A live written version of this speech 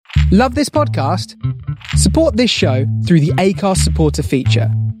Love this podcast? Support this show through the Acast supporter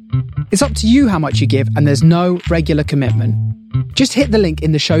feature. It's up to you how much you give, and there's no regular commitment. Just hit the link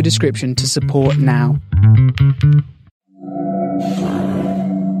in the show description to support now.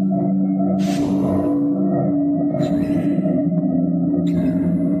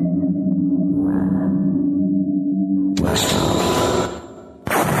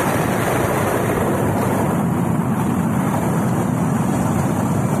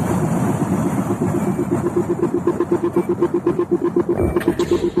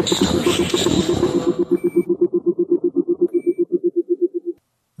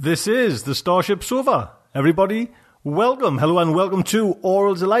 This is the Starship Sofa. Everybody, welcome, hello and welcome to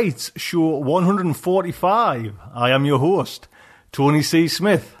Aural Delights, show 145. I am your host, Tony C.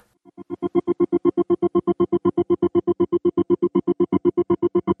 Smith.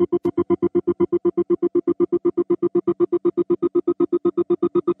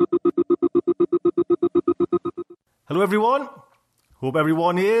 Hello everyone, hope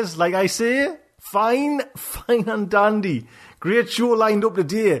everyone is, like I say, fine and dandy. Great show lined up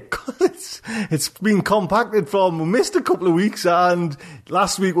today. It's been compacted from, we missed a couple of weeks, and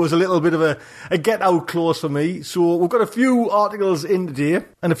last week was a little bit of a get out clause for me. So we've got a few articles in today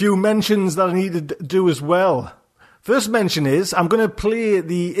and a few mentions that I needed to do as well. First mention is, I'm going to play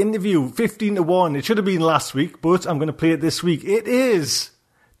the interview 15-1. It should have been last week, but I'm going to play it this week. It is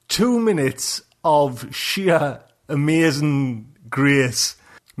 2 minutes of sheer amazing grace.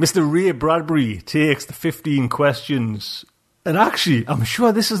 Mr. Ray Bradbury takes the 15 questions. And actually, I'm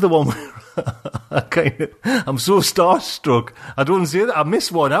sure this is the one where I'm so starstruck. I don't say that. I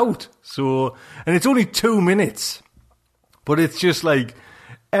miss one out. So, and it's only 2 minutes. But it's just like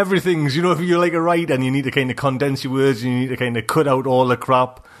everything's, you know, if you're like a writer and you need to kind of condense your words and you need to kind of cut out all the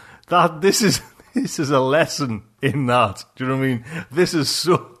crap, this is a lesson in that. Do you know what I mean? This is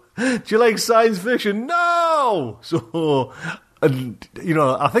so... Do you like science fiction? No! So, and, you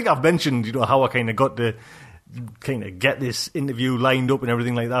know, I think I've mentioned, you know, how I kind of got to kind of get this interview lined up and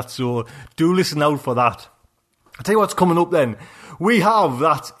everything like that. So do listen out for that. I'll tell you what's coming up then. We have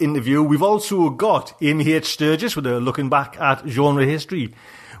that interview. We've also got Amy H. Sturgis with a looking back at genre history.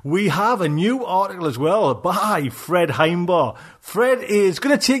 We have a new article as well by Fred Heimbar. Fred is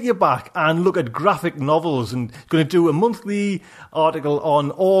going to take you back and look at graphic novels and going to do a monthly article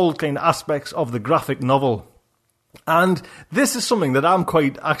on all kind of aspects of the graphic novel. And this is something that I'm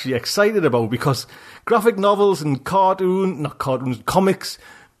quite actually excited about because graphic novels and comics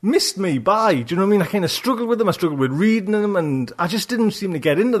missed me by. Do you know what I mean? I kind of struggled with them. I struggled with reading them, and I just didn't seem to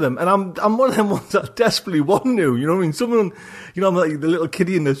get into them. And I'm one of them ones that desperately want to. You know what I mean? Someone, you know, I'm like the little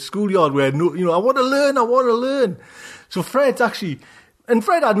kiddie in the schoolyard where, you know, I want to learn. So Fred's actually, and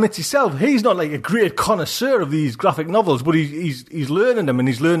Fred admits himself, he's not like a great connoisseur of these graphic novels, but he's learning them, and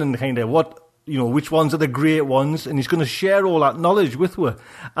he's learning kind of what, you know, which ones are the great ones, and he's going to share all that knowledge with her.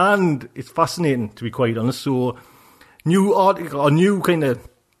 And it's fascinating, to be quite honest. So, new article, a new kind of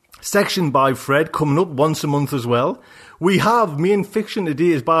section by Fred coming up once a month as well. We have main fiction today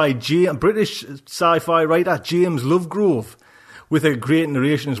is by British sci-fi writer James Lovegrove, with a great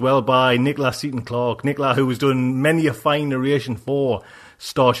narration as well by Nicola Seaton Clark. Nicola, who has done many a fine narration for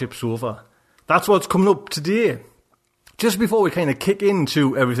Starship Sofa. That's what's coming up today. Just before we kind of kick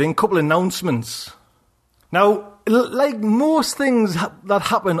into everything, a couple of announcements. Now, like most things that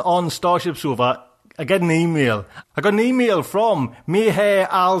happen on Starship Sofa, I get an email. I got an email from Mayhair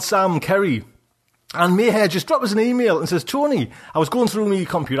Al Sam Kerry. And Mayhair just dropped us an email and says, Tony, I was going through my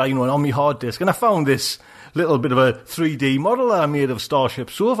computer, you know, and on my hard disk, and I found this little bit of a 3D model that I made of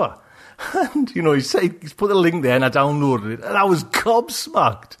Starship Sofa. And, you know, he's put a link there and I downloaded it. And I was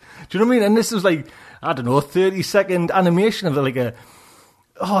gobsmacked. Do you know what I mean? And this was like, I don't know, a 30-second animation of like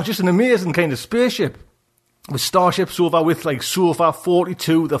just an amazing kind of spaceship with Starship Sofa, with like Sofa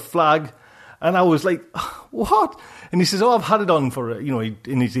 42, the flag. And I was like, what? And he says, I've had it on for, you know,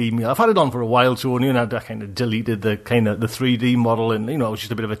 in his email, I've had it on for a while, Tony, and I kind of deleted the 3D model, and, you know, it was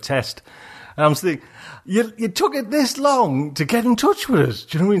just a bit of a test. And I'm thinking, you took it this long to get in touch with us.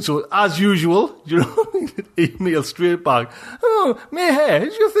 Do you know what I mean? So, as usual, do you know what I mean? Email straight back. Oh, Mayhair,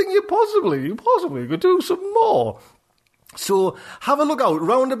 do you think you possibly could do some more? So, have a look out,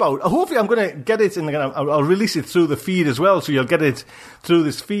 roundabout. Hopefully, I'm going to get it, and I'll release it through the feed as well, so you'll get it through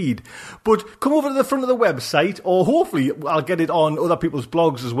this feed. But come over to the front of the website, or hopefully, I'll get it on other people's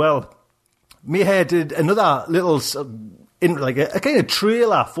blogs as well. Mayhair did another little, like a kind of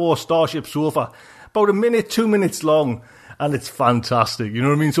trailer for Starship Sofa, about 2 minutes long, and it's fantastic, you know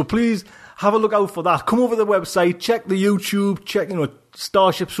what I mean? So please have a look out for that. Come over to the website, check the YouTube, check, you know,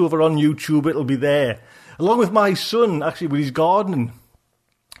 Starship Sofa on YouTube, it'll be there. Along with my son, actually, with his gardening.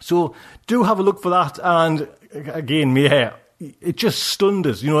 So do have a look for that. And again, Mayhair, it just stunned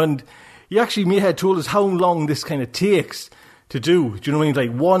us, and he actually, Mayhair, told us how long this kind of takes to do. Do you know what I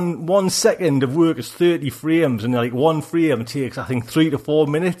mean? Like 1 second of work is 30 frames, and like one frame takes, I think, 3 to 4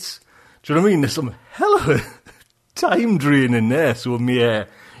 minutes. Do you know what I mean? There's some hell of a time drain in there. So, Mayhair,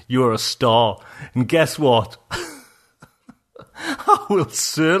 you're a star. And guess what? I will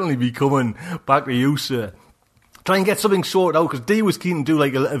certainly be coming back to you, sir. Try and get something sorted out, because Dee was keen to do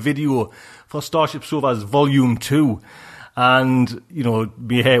like a video for Starship Sofa's Volume 2. And,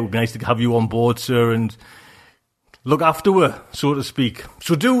 Mayhair, it would be nice to have you on board, sir, and look after her, so to speak.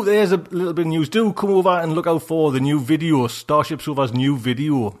 So there's a little bit of news. Do come over and look out for the new video, Starship Sofa's new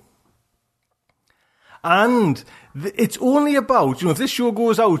video. And it's only about, if this show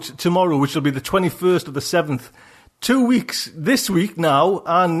goes out tomorrow, which will be the 21st of the 7th, 2 weeks this week now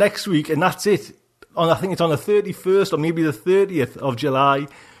and next week, and that's it. I think it's on the 31st or maybe the 30th of July.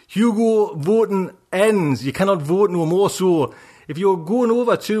 Hugo voting ends. You cannot vote no more. So if you're going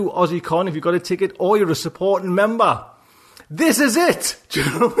over to AussieCon, if you've got a ticket or you're a supporting member, this is it. Do you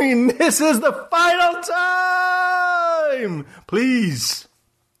know what I mean? This is the final time. Please.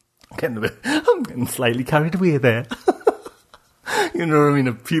 I'm getting slightly carried away there. You know what I mean?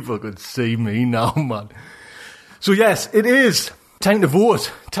 If people could see me now, man. So yes, it is time to vote.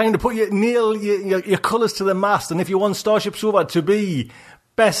 Time to nail your colours to the mast. And if you want Starship Sofa to be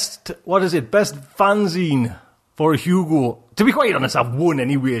best fanzine for a Hugo, to be quite honest, I've won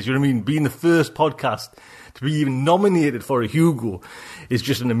anyways, you know what I mean? Being the first podcast to be even nominated for a Hugo is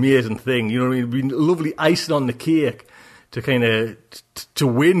just an amazing thing, you know what I mean? It'd be lovely icing on the cake to kind of, to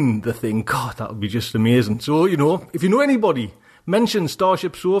win the thing. God, that would be just amazing. So, if you know anybody, mention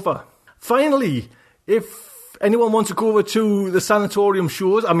Starship Sofa. Finally, if anyone wants to go over to the sanatorium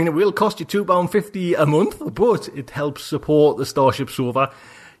shows, I mean, it will cost you £2.50 a month, but it helps support the Starship Sofa.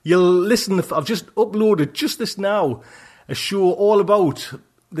 You'll listen, I've just uploaded, just this now, a show all about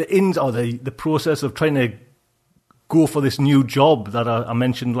the process of trying to go for this new job that I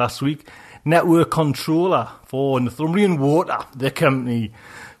mentioned last week. Network controller for Northumbrian Water, the company.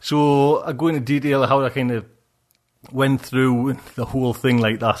 So I go into detail how I kind of went through the whole thing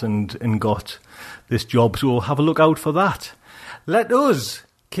like that and got this job. So have a look out for that. Let us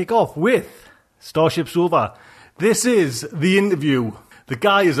kick off with Starship Sofa. This is the interview. The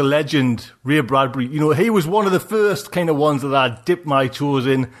guy is a legend, Ray Bradbury. He was one of the first kind of ones that I dipped my toes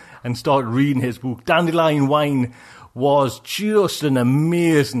in and started reading his book. Dandelion Wine was just an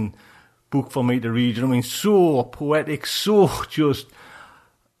amazing book for me to read. You know what I mean? So poetic, so just...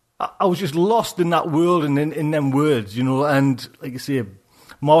 I was just lost in that world and in them words, and like I say,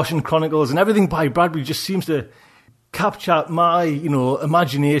 Martian Chronicles and everything by Bradbury just seems to capture my,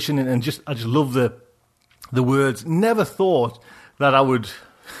 imagination and I just love the words. Never thought that I would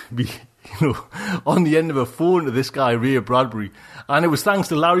be, on the end of a phone to this guy, Ray Bradbury. And it was thanks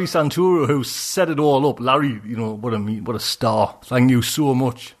to Larry Santoro who set it all up. Larry, what a star. Thank you so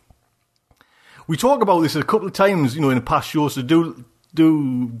much. We talk about this a couple of times, in the past shows, so do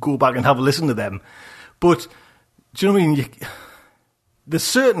go back and have a listen to them. But, do you know what I mean? There's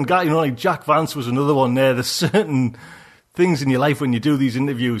certain guys, like Jack Vance was another one there. There's certain things in your life when you do these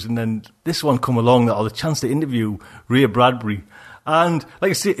interviews, and then this one come along, or the chance to interview Ray Bradbury. And,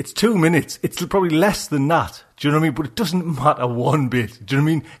 like I say, it's 2 minutes. It's probably less than that. Do you know what I mean? But it doesn't matter one bit. Do you know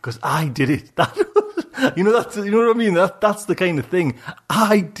what I mean? Because I did it. You know what I mean? That's the kind of thing.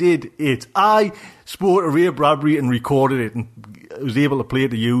 I did it. I spoke to Ray Bradbury and recorded it and was able to play it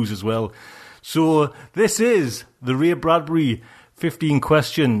to use as well. So this is the Ray Bradbury 15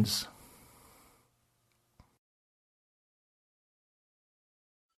 questions.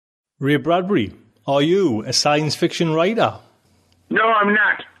 Ray Bradbury, are you a science fiction writer? No, I'm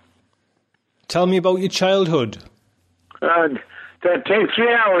not. Tell me about your childhood. That takes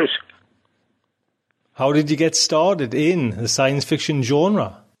 3 hours. How did you get started in the science fiction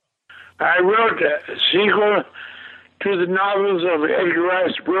genre? I wrote a sequel to the novels of Edgar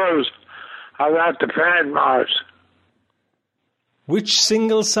Rice Burroughs about the planet Mars. Which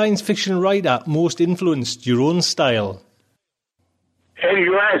single science fiction writer most influenced your own style?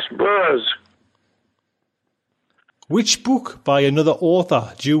 Edgar Rice Burroughs. Which book by another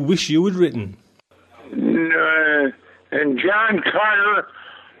author do you wish you had written? And John Carter,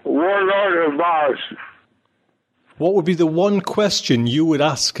 Warlord of Mars. What would be the one question you would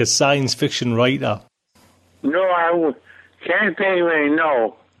ask a science fiction writer? No, I can't think of any,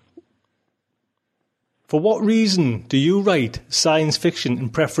 no. For what reason do you write science fiction in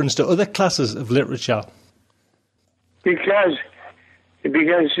preference to other classes of literature? Because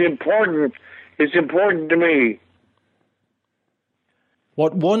it's important. It's important to me.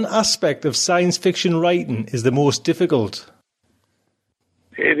 What one aspect of science fiction writing is the most difficult?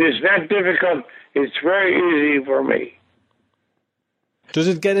 It is not difficult. It's very easy for me. Does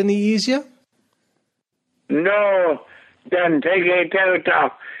it get any easier? No, then take it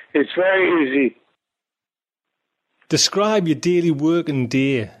down. It's very easy. Describe your daily working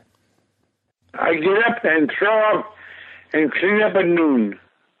day. I get up and throw up and clean up at noon.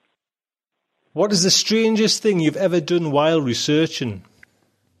 What is the strangest thing you've ever done while researching?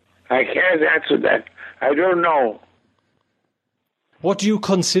 I can't answer that. I don't know. What do you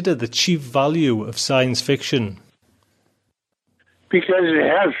consider the chief value of science fiction? Because it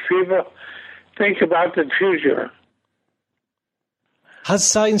helps people think about the future. Has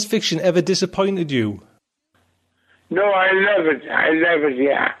science fiction ever disappointed you? No, I love it. I love it,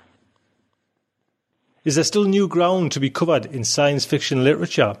 yeah. Is there still new ground to be covered in science fiction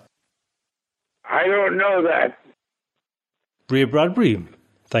literature? I don't know that. Bradbury,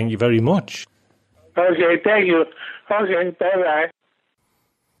 thank you very much. Okay, thank you. Okay, bye-bye.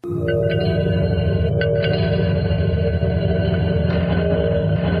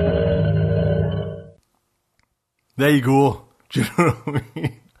 There you go. Do you know what I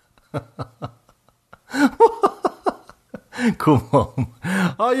mean? Come on.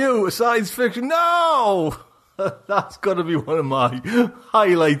 Are you a science fiction? No! That's got to be one of my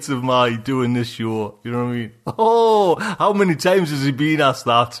highlights of my doing this show. You know what I mean? Oh, how many times has he been asked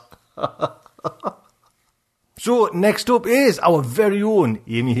that? So, next up is our very own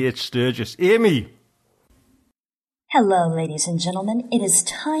Amy H. Sturgis. Amy. Hello, ladies and gentlemen. It is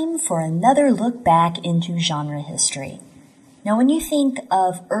time for another look back into genre history. Now, when you think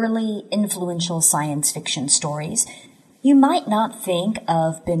of early influential science fiction stories, you might not think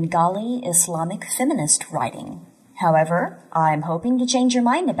of Bengali Islamic feminist writing. However, I'm hoping to change your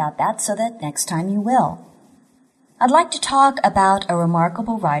mind about that so that next time you will. I'd like to talk about a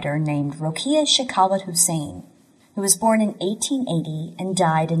remarkable writer named Rokeya Shekhawat Hussain, who was born in 1880 and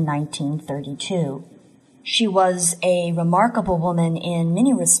died in 1932. She was a remarkable woman in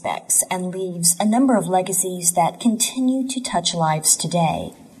many respects and leaves a number of legacies that continue to touch lives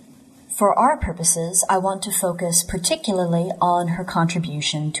today. For our purposes, I want to focus particularly on her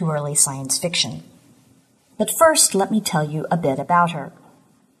contribution to early science fiction. But first, let me tell you a bit about her.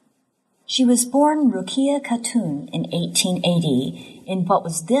 She was born Rokeya Khatun in 1880 in what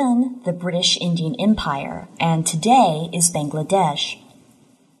was then the British Indian Empire and today is Bangladesh.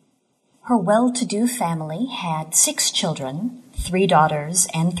 Her well-to-do family had 6 children, 3 daughters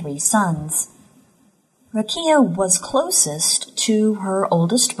and 3 sons. Rokeya was closest to her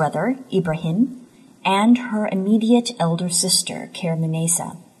oldest brother, Ibrahim, and her immediate elder sister,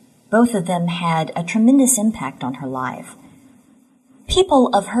 Karamunesa. Both of them had a tremendous impact on her life. People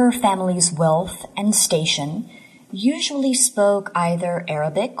of her family's wealth and station usually spoke either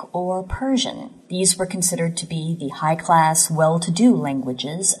Arabic or Persian. These were considered to be the high-class, well-to-do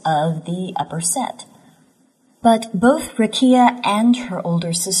languages of the upper set. But both Rokeya and her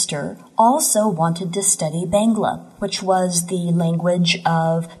older sister also wanted to study Bangla, which was the language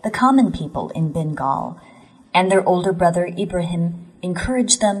of the common people in Bengal, and their older brother Ibrahim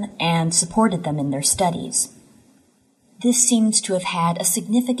encouraged them and supported them in their studies. This seems to have had a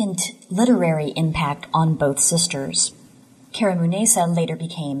significant literary impact on both sisters. Karamunesa later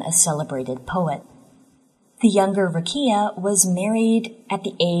became a celebrated poet. The younger Rokeya was married at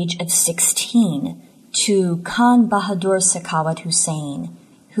the age of 16 to Khan Bahadur Shekhawat Hussain,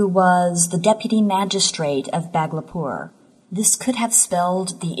 who was the deputy magistrate of Bhaglapur. This could have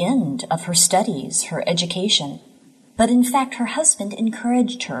spelled the end of her studies, her education. But in fact, her husband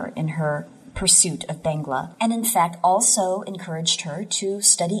encouraged her in her pursuit of Bangla, and in fact also encouraged her to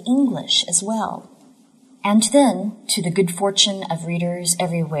study English as well. And then, to the good fortune of readers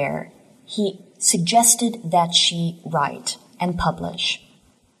everywhere, he suggested that she write and publish.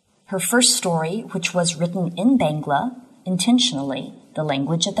 Her first story, which was written in Bangla, intentionally, the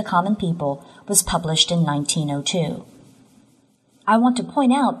language of the common people, was published in 1902. I want to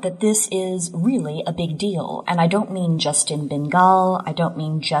point out that this is really a big deal, and I don't mean just in Bengal, I don't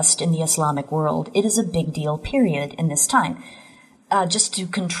mean just in the Islamic world. It is a big deal, period, in this time. Just to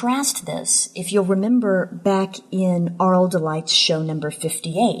contrast this, if you'll remember back in Aural Delight's show number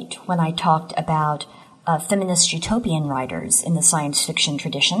 58, when I talked about feminist utopian writers in the science fiction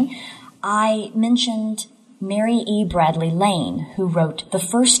tradition, I mentioned Mary E. Bradley Lane, who wrote the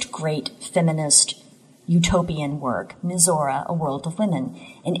first great feminist utopian work, Mizora, A World of Women,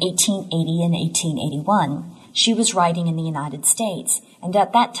 in 1880 and 1881. She was writing in the United States, and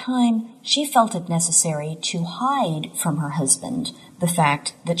at that time she felt it necessary to hide from her husband the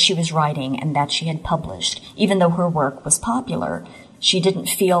fact that she was writing and that she had published, even though her work was popular. She didn't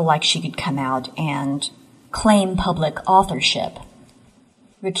feel like she could come out and claim public authorship.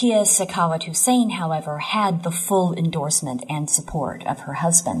 Ruqayyah Sakhawat Hussain, however, had the full endorsement and support of her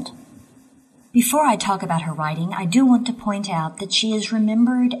husband. Before I talk about her writing, I do want to point out that she is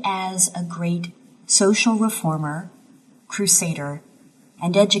remembered as a great social reformer, crusader,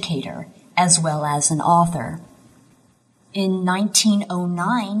 and educator, as well as an author. In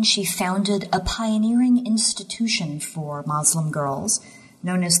 1909, she founded a pioneering institution for Muslim girls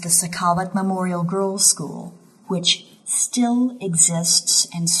known as the Sakhawat Memorial Girls' School, which still exists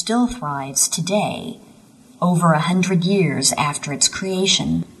and still thrives today, over 100 years after its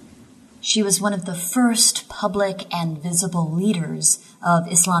creation. She was one of the first public and visible leaders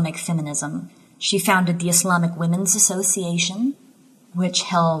of Islamic feminism. She founded the Islamic Women's Association, which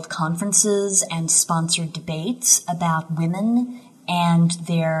held conferences and sponsored debates about women and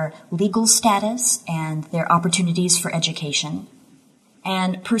their legal status and their opportunities for education,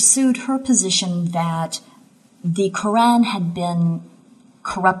 and pursued her position that the Quran had been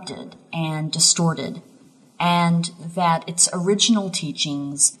corrupted and distorted, and that its original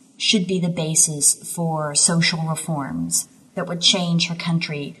teachings should be the basis for social reforms that would change her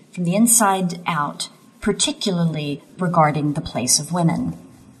country from the inside out, particularly regarding the place of women.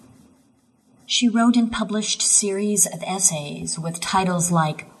 She wrote and published series of essays with titles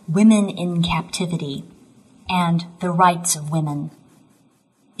like Women in Captivity and The Rights of Women.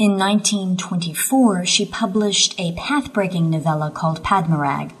 In 1924, she published a path-breaking novella called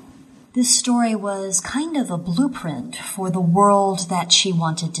Padmarag. This story was kind of a blueprint for the world that she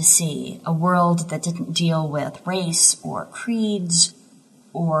wanted to see, a world that didn't deal with race or creeds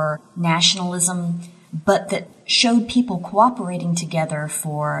or nationalism, but that showed people cooperating together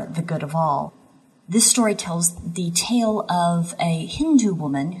for the good of all. This story tells the tale of a Hindu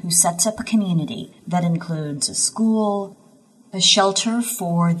woman who sets up a community that includes a school, a shelter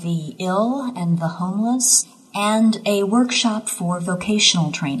for the ill and the homeless, and a workshop for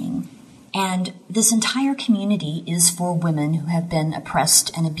vocational training. And this entire community is for women who have been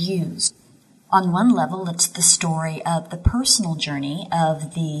oppressed and abused. On one level, it's the story of the personal journey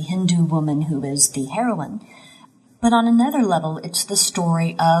of the Hindu woman who is the heroine. But on another level, it's the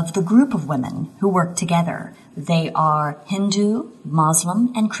story of the group of women who work together. They are Hindu,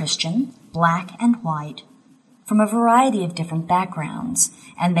 Muslim, and Christian, black and white, from a variety of different backgrounds,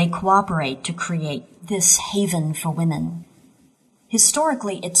 and they cooperate to create this haven for women.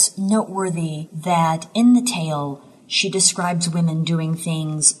 Historically, it's noteworthy that in the tale, she describes women doing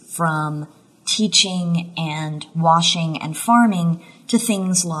things from teaching and washing and farming to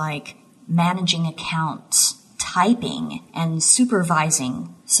things like managing accounts, typing, and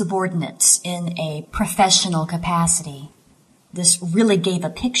supervising subordinates in a professional capacity. This really gave a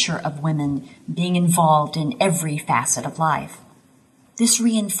picture of women being involved in every facet of life. This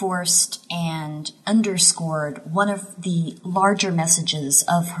reinforced and underscored one of the larger messages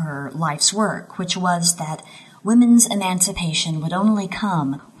of her life's work, which was that women's emancipation would only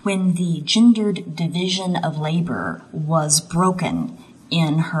come when the gendered division of labor was broken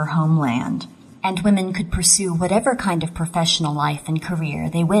in her homeland, and women could pursue whatever kind of professional life and career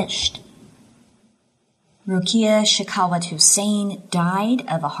they wished. Ruqayyah Sakhawat Hussain died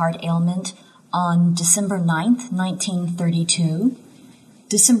of a heart ailment on December 9th, 1932.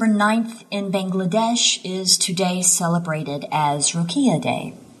 December 9th in Bangladesh is today celebrated as Ruqayyah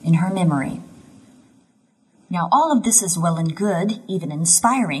Day in her memory. Now, all of this is well and good, even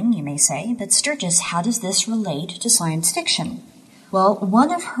inspiring, you may say, but Sturgis, how does this relate to science fiction? Well,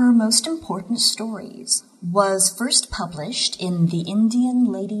 one of her most important stories was first published in the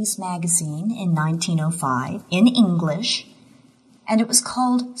Indian Ladies magazine in 1905 in English, and it was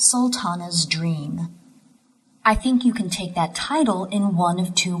called Sultana's Dream. I think you can take that title in one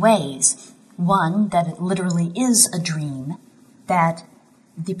of two ways. One, that it literally is a dream, that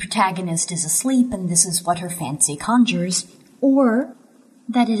the protagonist is asleep and this is what her fancy conjures, or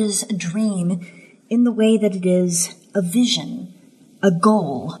that it is a dream in the way that it is a vision, a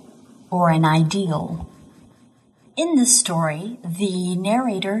goal, or an ideal. In this story, the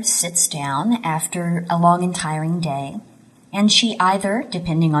narrator sits down after a long and tiring day, and she either,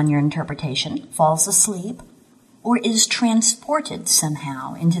 depending on your interpretation, falls asleep, or is transported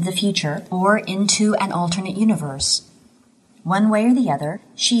somehow into the future or into an alternate universe. One way or the other,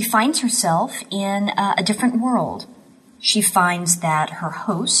 she finds herself in a different world. She finds that her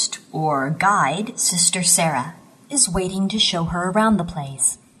host or guide, Sister Sarah, is waiting to show her around the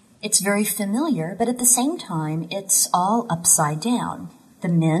place. It's very familiar, but at the same time, it's all upside down. The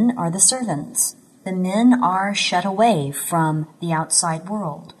men are the servants. The men are shut away from the outside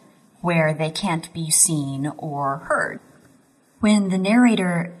world, where they can't be seen or heard. When the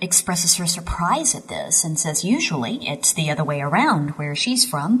narrator expresses her surprise at this and says usually it's the other way around where she's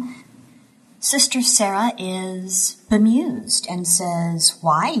from, Sister Sarah is bemused and says,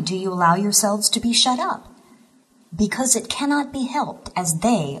 "Why do you allow yourselves to be shut up?" "Because it cannot be helped, as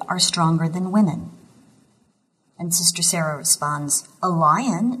they are stronger than women." And Sister Sarah responds, "A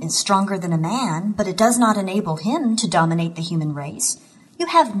lion is stronger than a man, but it does not enable him to dominate the human race. You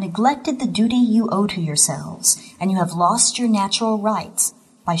have neglected the duty you owe to yourselves, and you have lost your natural rights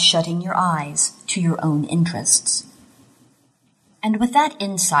by shutting your eyes to your own interests." And with that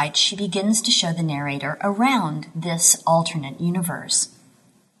insight, she begins to show the narrator around this alternate universe.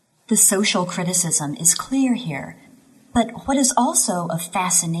 The social criticism is clear here, but what is also a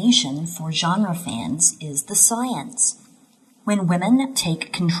fascination for genre fans is the science. When women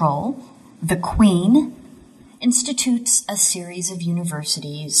take control, the Queen institutes a series of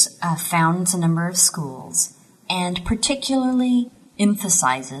universities, founds a number of schools, and particularly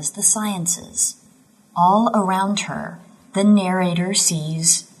emphasizes the sciences. All around her, the narrator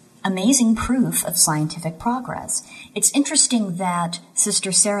sees amazing proof of scientific progress. It's interesting that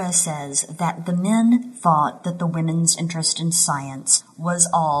Sister Sarah says that the men thought that the women's interest in science was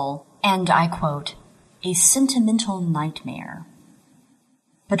all, and I quote, "a sentimental nightmare."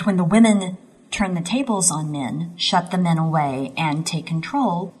 But when the women turn the tables on men, shut the men away, and take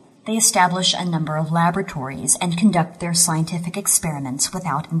control, they establish a number of laboratories and conduct their scientific experiments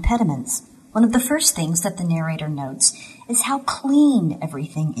without impediments. One of the first things that the narrator notes is how clean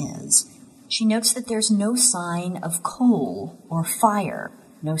everything is. She notes that there's no sign of coal or fire,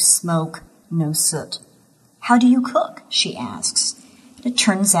 no smoke, no soot. "How do you cook?" she asks. It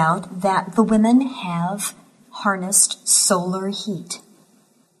turns out that the women have harnessed solar heat.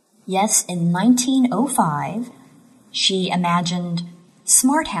 Yes, in 1905, she imagined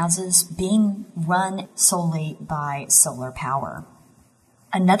smart houses being run solely by solar power.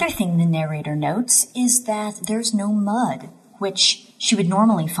 Another thing the narrator notes is that there's no mud, which she would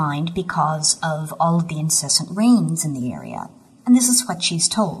normally find because of all of the incessant rains in the area. And this is what she's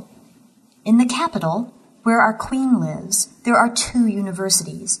told. "In the capital, where our queen lives, there are 2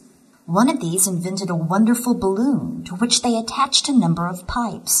 universities. One of these invented a wonderful balloon to which they attached a number of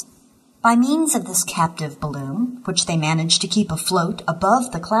pipes. By means of this captive balloon, which they managed to keep afloat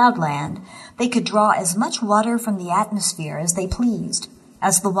above the cloudland, they could draw as much water from the atmosphere as they pleased.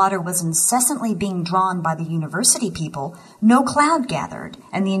 As the water was incessantly being drawn by the university people, no cloud gathered,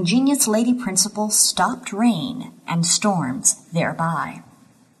 and the ingenious lady principal stopped rain and storms thereby."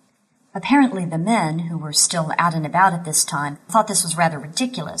 Apparently the men, who were still out and about at this time, thought this was rather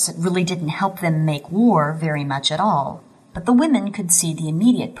ridiculous. It really didn't help them make war very much at all. But the women could see the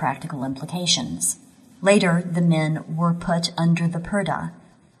immediate practical implications. Later, the men were put under the purdah,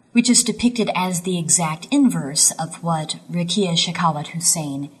 which is depicted as the exact inverse of what Rakia Shekhawat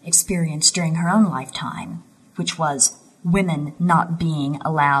Hussein experienced during her own lifetime, which was women not being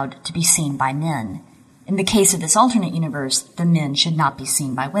allowed to be seen by men. In the case of this alternate universe, the men should not be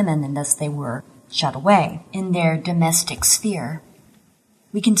seen by women, and thus they were shut away in their domestic sphere.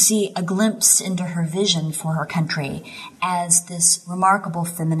 We can see a glimpse into her vision for her country as this remarkable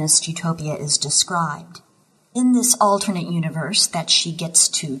feminist utopia is described. In this alternate universe that she gets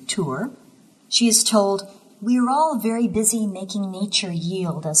to tour, she is told, "We are all very busy making nature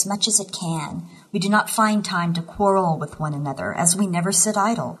yield as much as it can. We do not find time to quarrel with one another, as we never sit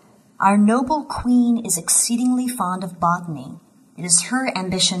idle. Our noble queen is exceedingly fond of botany. It is her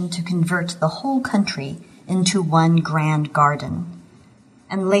ambition to convert the whole country into one grand garden."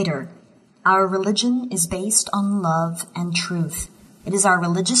 And later, "Our religion is based on love and truth. It is our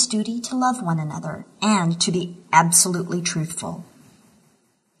religious duty to love one another and to be absolutely truthful."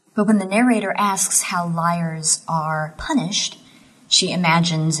 But when the narrator asks how liars are punished, she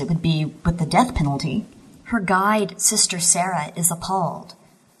imagines it would be with the death penalty. Her guide, Sister Sarah, is appalled.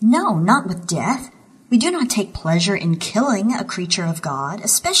 "No, not with death. We do not take pleasure in killing a creature of God,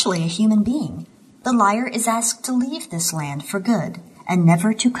 especially a human being. The liar is asked to leave this land for good and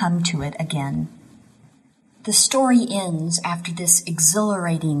never to come to it again." The story ends after this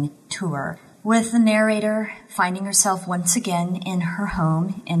exhilarating tour with the narrator finding herself once again in her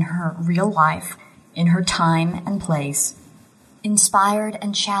home, in her real life, in her time and place, inspired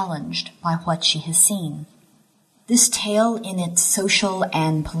and challenged by what she has seen. This tale, in its social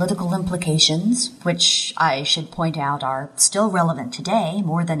and political implications, which I should point out are still relevant today,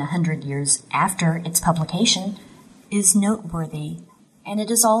 more than 100 years after its publication, is noteworthy, and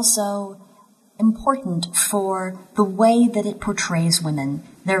it is also important for the way that it portrays women,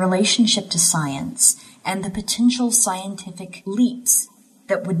 their relationship to science, and the potential scientific leaps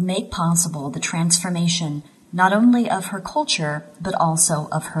that would make possible the transformation not only of her culture, but also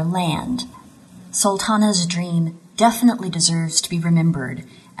of her land. Sultana's dream definitely deserves to be remembered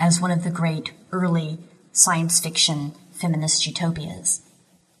as one of the great early science fiction feminist utopias.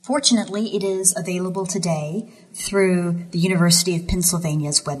 Fortunately, it is available today through the University of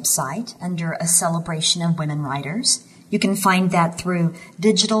Pennsylvania's website under a celebration of women writers. You can find that through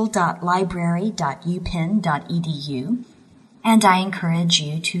digital.library.upenn.edu, and I encourage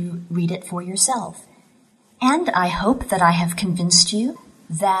you to read it for yourself. And I hope that I have convinced you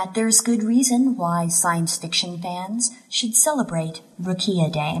that there's good reason why science fiction fans should celebrate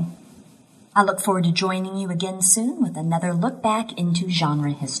Rukia Day. I look forward to joining you again soon with another look back into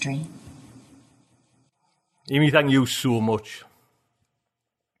genre history. Amy, thank you so much.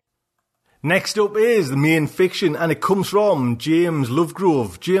 Next up is the main fiction, and it comes from James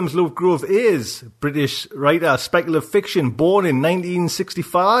Lovegrove. James Lovegrove is a British writer, speculative fiction, born in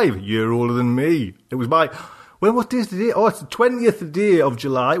 1965, a year older than me. It was my... Well, what day is today? Oh, it's the 20th day of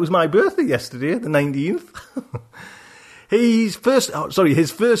July. It was my birthday yesterday, the 19th. His first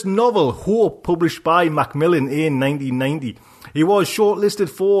novel, Hope, published by Macmillan in 1990. He was shortlisted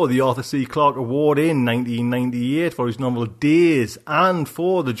for the Arthur C. Clarke Award in 1998 for his novel Days, and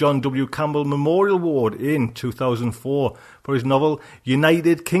for the John W. Campbell Memorial Award in 2004 for his novel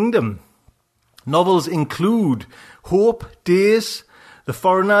United Kingdom. Novels include Hope, Days, The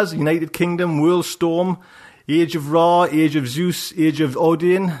Foreigners, United Kingdom, Worldstorm, Age of Ra, Age of Zeus, Age of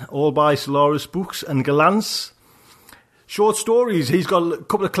Odin, all by Solaris Books, and Galance. Short stories, he's got a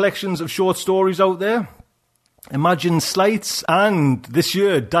couple of collections of short stories out there. Imagine Slights, and this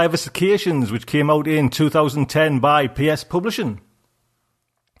year, Diversifications, which came out in 2010 by PS Publishing.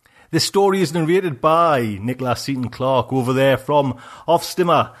 This story is narrated by Nicola Seaton Clarke over there from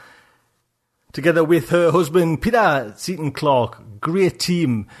Offstimmer, together with her husband Peter Seaton Clarke. Great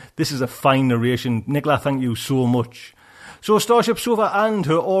team. This is a fine narration. Nicola, thank you so much. So Starship Sofa and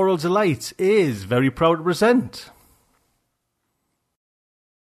her Aural Delight is very proud to present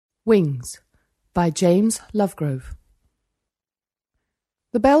Wings by James Lovegrove.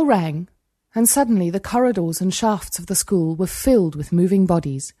 The bell rang, and suddenly the corridors and shafts of the school were filled with moving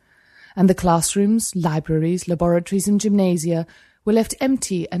bodies, and the classrooms, libraries, laboratories and gymnasia were left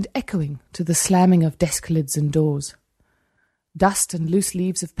empty and echoing to the slamming of desk lids and doors. Dust and loose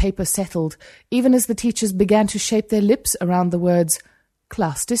leaves of paper settled, even as the teachers began to shape their lips around the words,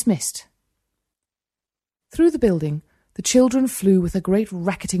 "Class dismissed." Through the building, the children flew with a great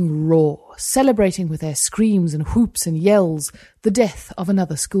racketing roar, celebrating with their screams and whoops and yells the death of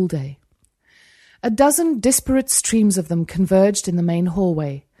another school day. A dozen disparate streams of them converged in the main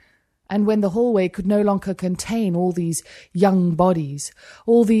hallway, and when the hallway could no longer contain all these young bodies,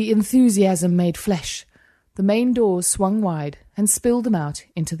 all the enthusiasm made flesh, the main doors swung wide and spilled them out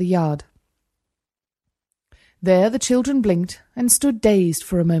into the yard. There the children blinked and stood dazed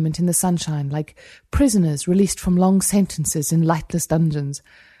for a moment in the sunshine, like prisoners released from long sentences in lightless dungeons.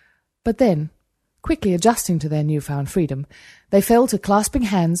 But then, quickly adjusting to their newfound freedom, they fell to clasping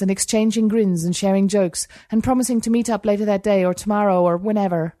hands and exchanging grins and sharing jokes and promising to meet up later that day or tomorrow or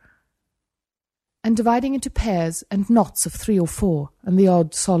whenever. And dividing into pairs and knots of 3 or 4 and the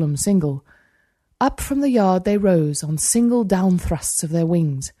odd solemn single, up from the yard they rose on single down thrusts of their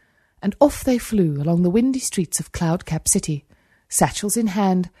wings, and off they flew along the windy streets of Cloud-Cap City, satchels in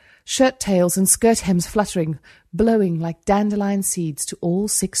hand, shirt-tails and skirt-hems fluttering, blowing like dandelion seeds to all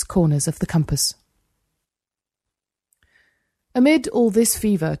 6 corners of the compass. Amid all this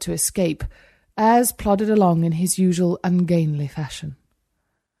fever to escape, Az plodded along in his usual ungainly fashion.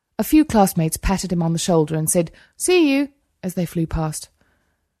 A few classmates patted him on the shoulder and said, "See you," as they flew past.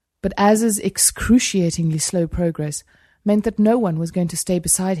 But Az's excruciatingly slow progress meant that no one was going to stay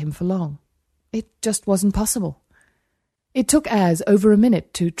beside him for long. It just wasn't possible. It took Az over a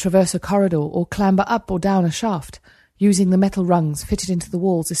minute to traverse a corridor or clamber up or down a shaft, using the metal rungs fitted into the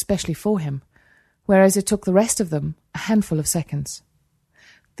walls especially for him, whereas it took the rest of them a handful of seconds.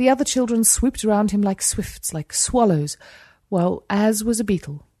 The other children swooped around him like swifts, like swallows, while Az was a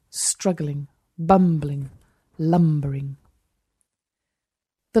beetle, struggling, bumbling, lumbering.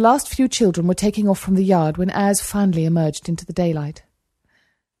 The last few children were taking off from the yard when Az finally emerged into the daylight.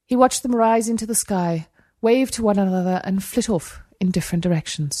 He watched them rise into the sky, wave to one another and flit off in different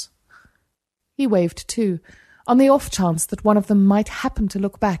directions. He waved too, on the off chance that one of them might happen to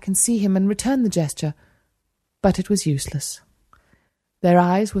look back and see him and return the gesture, but it was useless. Their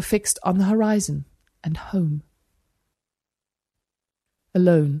eyes were fixed on the horizon and home.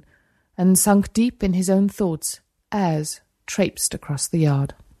 Alone, and sunk deep in his own thoughts, Az traipsed across the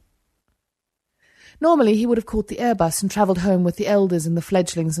yard. Normally he would have caught the airbus and travelled home with the elders and the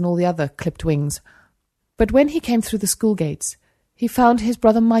fledglings and all the other clipped wings. But when he came through the school gates, he found his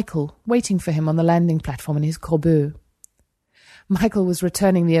brother Michael waiting for him on the landing platform in his corbeau. Michael was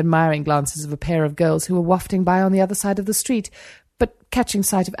returning the admiring glances of a pair of girls who were wafting by on the other side of the street, but catching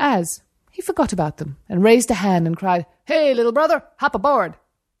sight of Az, he forgot about them and raised a hand and cried, "Hey, little brother, hop aboard!"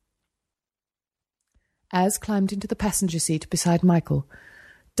 Az climbed into the passenger seat beside Michael,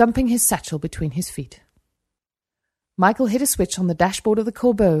 dumping his satchel between his feet. Michael hit a switch on the dashboard of the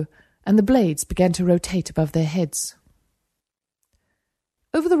corbeau, and the blades began to rotate above their heads.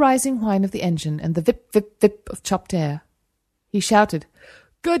 Over the rising whine of the engine and the vip, vip, vip of chopped air, he shouted,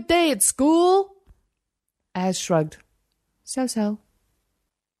 "Good day at school!" Az shrugged. So-so.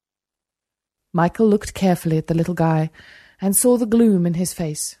 Michael looked carefully at the little guy and saw the gloom in his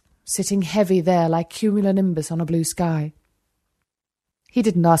face, sitting heavy there like cumulonimbus on a blue sky. He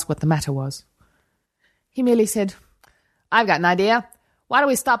didn't ask what the matter was. He merely said, "I've got an idea. Why don't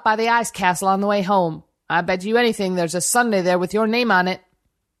we stop by the ice castle on the way home? I bet you anything there's a sundae there with your name on it."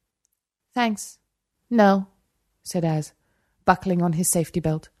 "Thanks. No," said Az, buckling on his safety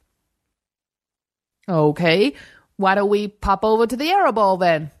belt. "Okay, why don't we pop over to the Arrow Bowl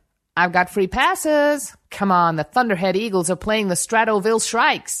then? I've got free passes. Come on, the Thunderhead Eagles are playing the Stratoville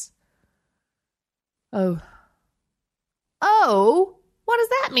Shrikes." Oh? What does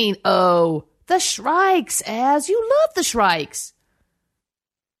that mean, oh? The Shrikes, Az. You love the Shrikes.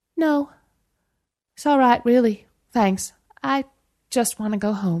 "No. It's all right, really. Thanks. I just want to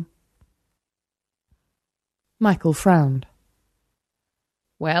go home." Michael frowned.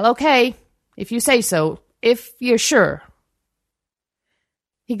 "Well, okay, if you say so, if you're sure."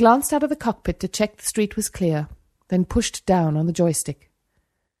 He glanced out of the cockpit to check the street was clear, then pushed down on the joystick.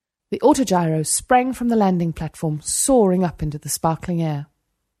 The autogyro sprang from the landing platform, soaring up into the sparkling air.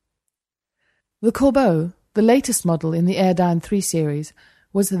 The Corbeau, the latest model in the Airdyne 3 series,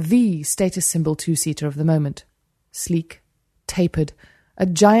 was the status symbol two-seater of the moment. Sleek, tapered, a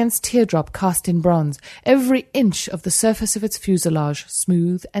giant's teardrop cast in bronze, every inch of the surface of its fuselage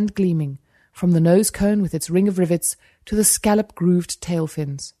smooth and gleaming, from the nose cone with its ring of rivets to the scallop-grooved tail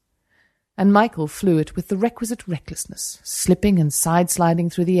fins. And Michael flew it with the requisite recklessness, slipping and side-sliding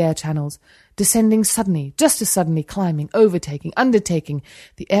through the air channels, descending suddenly, just as suddenly climbing, overtaking, undertaking,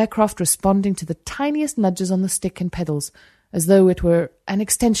 the aircraft responding to the tiniest nudges on the stick and pedals, as though it were an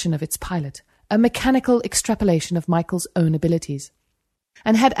extension of its pilot, a mechanical extrapolation of Michael's own abilities.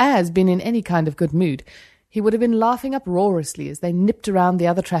 And had Az been in any kind of good mood, he would have been laughing uproariously as they nipped around the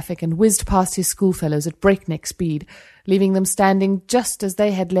other traffic and whizzed past his schoolfellows at breakneck speed, leaving them standing just as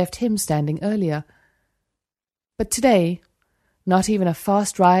they had left him standing earlier. But today, not even a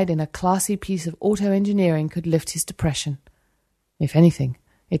fast ride in a classy piece of auto-engineering could lift his depression. If anything,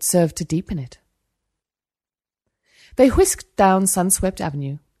 it served to deepen it. They whisked down Sunswept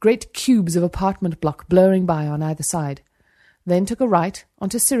Avenue, great cubes of apartment block blurring by on either side, then took a right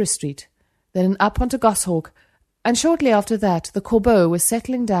onto Cirrus Street, then up onto Goshawk, and shortly after that the Corbeau was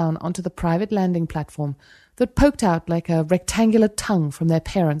settling down onto the private landing platform that poked out like a rectangular tongue from their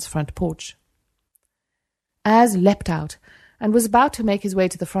parents' front porch. Az leapt out and was about to make his way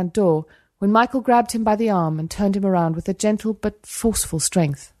to the front door when Michael grabbed him by the arm and turned him around with a gentle but forceful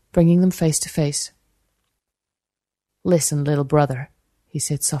strength, bringing them face to face. "Listen, little brother," he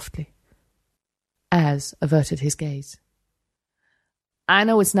said softly. Az averted his gaze. "I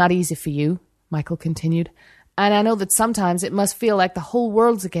know it's not easy for you," Michael continued, "and I know that sometimes it must feel like the whole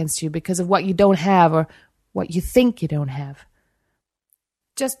world's against you because of what you don't have or what you think you don't have.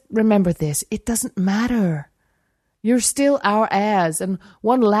 Just remember this, it doesn't matter. You're still our Az, and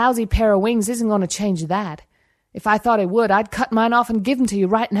one lousy pair of wings isn't going to change that. If I thought it would, I'd cut mine off and give them to you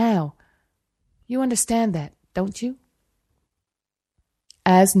right now. You understand that, don't you?"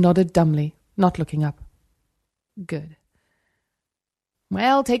 Az nodded dumbly, not looking up. "Good.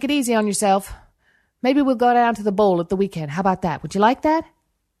 Well, take it easy on yourself. Maybe we'll go down to the bowl at the weekend. How about that? Would you like that?"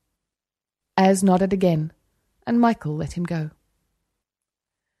 Az nodded again, and Michael let him go.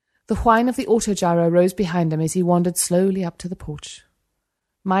 The whine of the autogyro rose behind him as he wandered slowly up to the porch.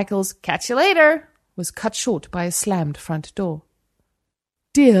 Michael's "catch you later" was cut short by a slammed front door.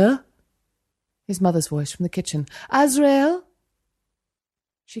 "Dear?" His mother's voice from the kitchen. "Azrael?"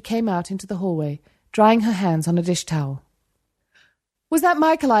 She came out into the hallway, drying her hands on a dish towel. "Was that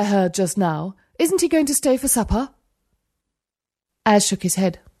Michael I heard just now? Isn't he going to stay for supper?" Az shook his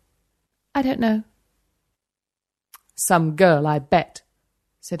head. "I don't know." "Some girl, I bet,"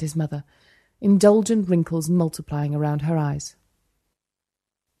 said his mother, indulgent wrinkles multiplying around her eyes.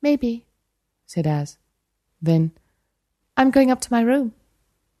 "Maybe," said Az. Then, "I'm going up to my room."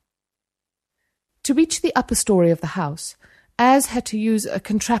 To reach the upper story of the house, Az had to use a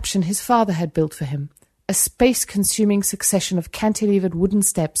contraption his father had built for him, a space-consuming succession of cantilevered wooden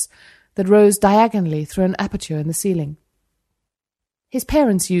steps that rose diagonally through an aperture in the ceiling. His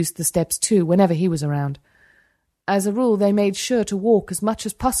parents used the steps too whenever he was around. As a rule, they made sure to walk as much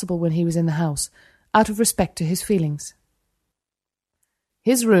as possible when he was in the house, out of respect to his feelings.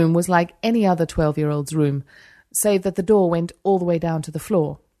 His room was like any other 12-year-old's room, save that the door went all the way down to the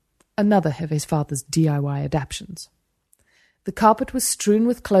floor, another of his father's DIY adaptations. The carpet was strewn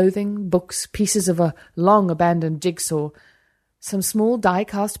with clothing, books, pieces of a long-abandoned jigsaw, some small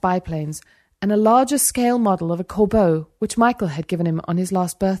die-cast biplanes, and a larger-scale model of a Corbeau, which Michael had given him on his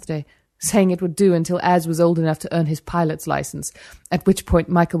last birthday, saying it would do until Az was old enough to earn his pilot's license, at which point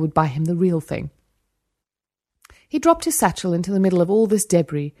Michael would buy him the real thing. He dropped his satchel into the middle of all this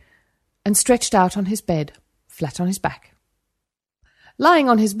debris and stretched out on his bed, flat on his back. Lying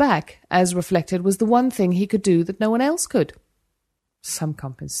on his back, as reflected, was the one thing he could do that no one else could. Some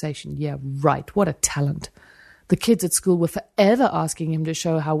compensation, yeah, right, what a talent. The kids at school were forever asking him to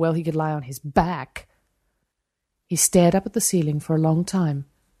show how well he could lie on his back. He stared up at the ceiling for a long time,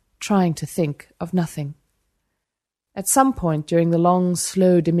 trying to think of nothing. At some point during the long,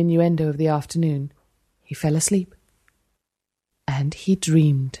 slow diminuendo of the afternoon, he fell asleep. And he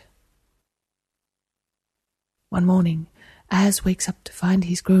dreamed. One morning, Az wakes up to find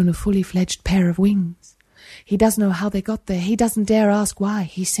he's grown a fully fledged pair of wings. He doesn't know how they got there. He doesn't dare ask why.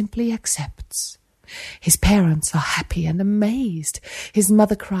 He simply accepts. His parents are happy and amazed. His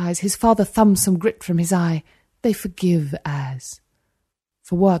mother cries. His father thumbs some grit from his eye. They forgive Az.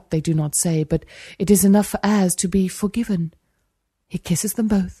 For what, they do not say, but it is enough for Az to be forgiven. He kisses them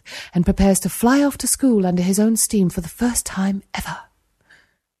both and prepares to fly off to school under his own steam for the first time ever.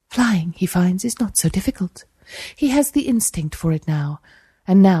 Flying, he finds, is not so difficult. He has the instinct for it now,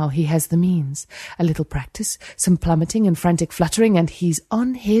 and now he has the means. A little practice, some plummeting and frantic fluttering, and he's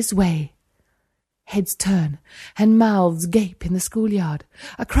on his way. Heads turn, and mouths gape in the schoolyard.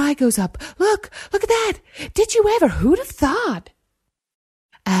 A cry goes up, Look at that! Did you ever? Who'd have thought?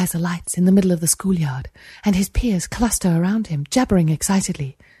 Az alights in the middle of the schoolyard, and his peers cluster around him, jabbering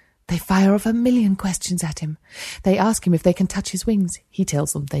excitedly. They fire off a million questions at him. They ask him if they can touch his wings. He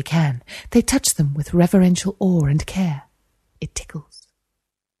tells them they can. They touch them with reverential awe and care. It tickles.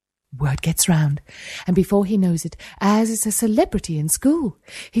 Word gets round, and before he knows it, Az is a celebrity in school.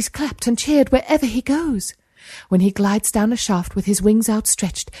 He's clapped and cheered wherever he goes. When he glides down a shaft with his wings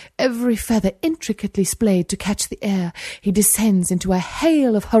outstretched, every feather intricately splayed to catch the air, he descends into a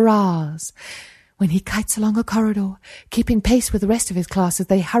hail of hurrahs. When he kites along a corridor, keeping pace with the rest of his class as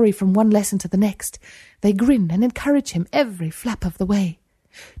they hurry from one lesson to the next, they grin and encourage him every flap of the way.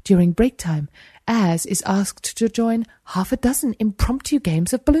 During break time, Az is asked to join 6 impromptu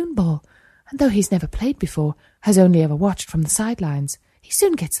games of balloon ball, and though he's never played before, has only ever watched from the sidelines, he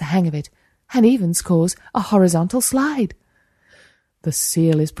soon gets the hang of it, and even scores a horizontal slide. The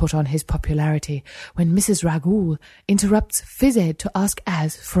seal is put on his popularity when Mrs. Ragoul interrupts phys ed to ask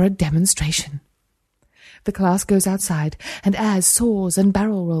Az for a demonstration. The class goes outside, and Az soars and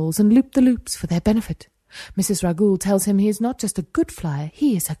barrel rolls and loop-the-loops for their benefit. Mrs. Ragoul tells him he is not just a good flyer,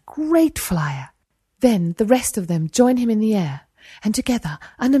 he is a great flyer. Then the rest of them join him in the air, and together,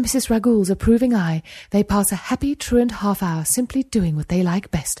 under Mrs. Ragoul's approving eye, they pass a happy truant half-hour simply doing what they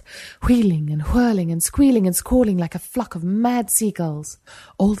like best, wheeling and whirling and squealing and squalling like a flock of mad seagulls.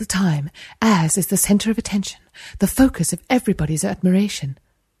 All the time, Az is the centre of attention, the focus of everybody's admiration.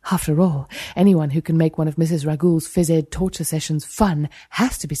 After all, anyone who can make one of Mrs. Ragoul's phys ed torture sessions fun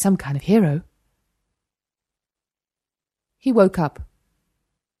has to be some kind of hero. He woke up.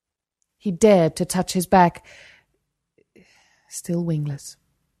 He dared to touch his back, still wingless.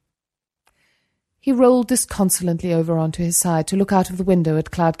 He rolled disconsolately over onto his side to look out of the window at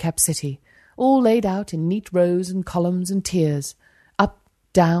Cloudcap City, all laid out in neat rows and columns and tiers, up,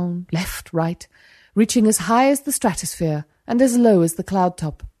 down, left, right, reaching as high as the stratosphere and as low as the cloud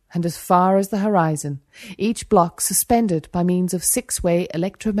top, and as far as the horizon, each block suspended by means of 6-way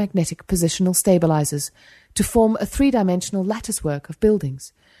electromagnetic positional stabilizers to form a 3-dimensional latticework of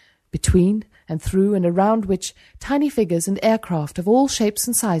buildings, between and through and around which tiny figures and aircraft of all shapes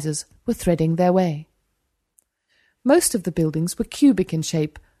and sizes were threading their way. Most of the buildings were cubic in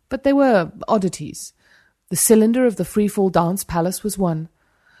shape, but they were oddities. The cylinder of the free-fall dance palace was one,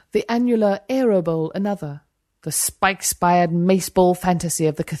 the annular aerobowl another, the spike-spired mace-ball fantasy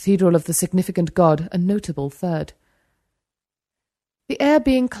of the Cathedral of the Significant God a notable third. The air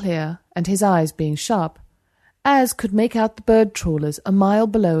being clear and his eyes being sharp, Az could make out the bird trawlers a mile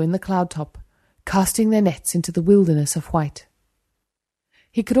below in the cloud top, casting their nets into the wilderness of white.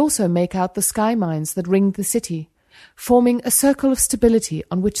 He could also make out the sky mines that ringed the city, forming a circle of stability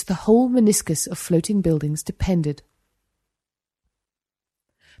on which the whole meniscus of floating buildings depended.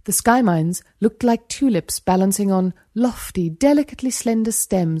 The sky mines looked like tulips balancing on lofty, delicately slender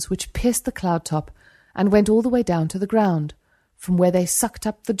stems which pierced the cloud top and went all the way down to the ground, from where they sucked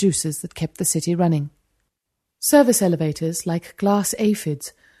up the juices that kept the city running. Service elevators, like glass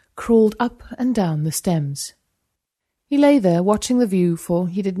aphids, crawled up and down the stems. He lay there watching the view for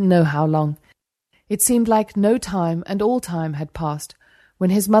he didn't know how long. It seemed like no time and all time had passed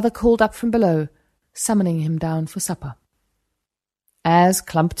when his mother called up from below, summoning him down for supper. Az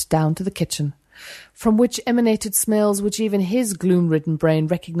clumped down to the kitchen, from which emanated smells which even his gloom-ridden brain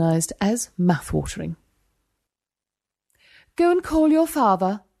recognized as mouth-watering. "Go and call your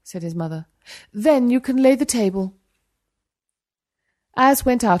father," said his mother. "Then you can lay the table." Az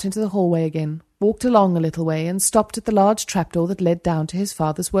went out into the hallway again, walked along a little way, and stopped at the large trapdoor that led down to his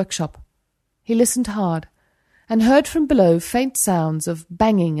father's workshop. He listened hard, and heard from below faint sounds of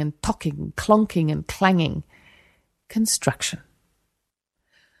banging and tocking, clonking and clanging. Construction.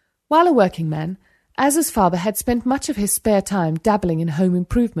 While a working man, Az's father had spent much of his spare time dabbling in home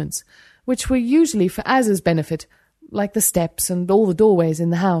improvements, which were usually for Az's benefit, like the steps and all the doorways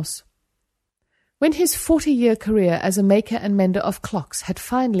in the house. When his 40-year career as a maker and mender of clocks had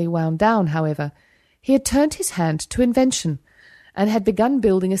finally wound down, however, he had turned his hand to invention, and had begun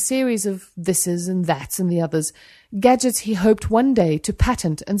building a series of thises and that's and the others, gadgets he hoped one day to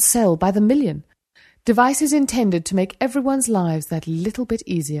patent and sell by the million, devices intended to make everyone's lives that little bit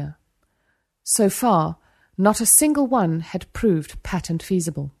easier. So far, not a single one had proved patent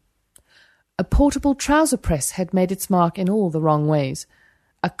feasible. A portable trouser press had made its mark in all the wrong ways.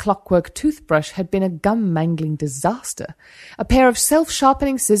 A clockwork toothbrush had been a gum-mangling disaster. A pair of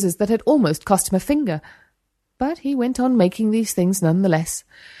self-sharpening scissors that had almost cost him a finger. But he went on making these things nonetheless,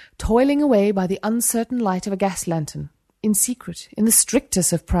 toiling away by the uncertain light of a gas lantern, in secret, in the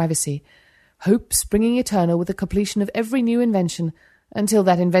strictest of privacy, hope springing eternal with the completion of every new invention, until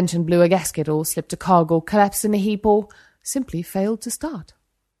that invention blew a gasket or slipped a cog or collapsed in a heap or simply failed to start.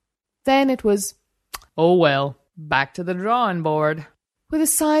 Then it was, "Oh well, back to the drawing board," with a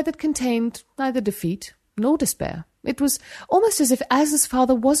sigh that contained neither defeat nor despair. It was almost as if Az's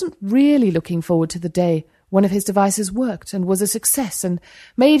father wasn't really looking forward to the day one of his devices worked and was a success and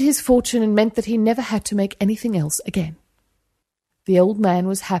made his fortune and meant that he never had to make anything else again. The old man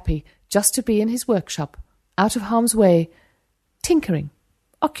was happy just to be in his workshop, out of harm's way, tinkering,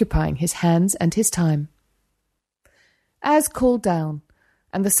 occupying his hands and his time. Az called down,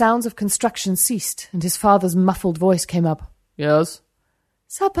 and the sounds of construction ceased, and his father's muffled voice came up. "Yes?"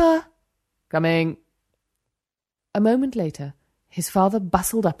 "Supper." "Coming." A moment later, his father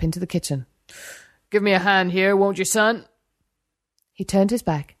bustled up into the kitchen. "Give me a hand here, won't you, son?" He turned his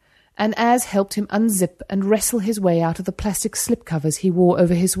back, and Az helped him unzip and wrestle his way out of the plastic slipcovers he wore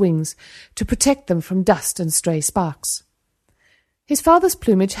over his wings to protect them from dust and stray sparks. His father's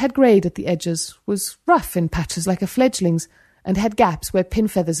plumage had greyed at the edges, was rough in patches like a fledgling's, and had gaps where pin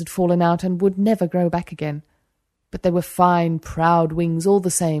feathers had fallen out and would never grow back again. But they were fine, proud wings all the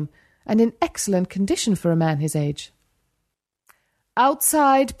same, and in excellent condition for a man his age.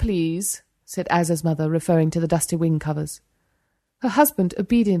 "Outside, please," said Az's mother, referring to the dusty wing covers. Her husband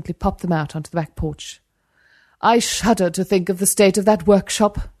obediently popped them out onto the back porch. "I shudder to think of the state of that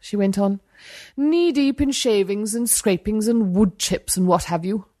workshop," she went on, "knee-deep in shavings and scrapings and wood chips and what have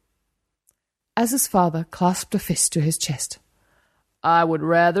you." Az's father clasped a fist to his chest. "I would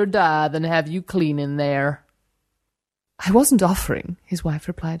rather die than have you clean in there." "I wasn't offering," his wife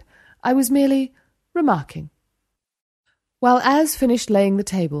replied. "I was merely remarking." While Az finished laying the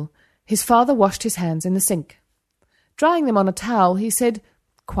table, his father washed his hands in the sink. Drying them on a towel, he said,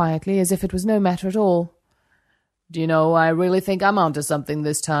 quietly, as if it was no matter at all, "Do you know, I really think I'm onto something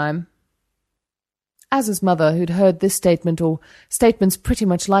this time." Az's mother, who'd heard this statement or statements pretty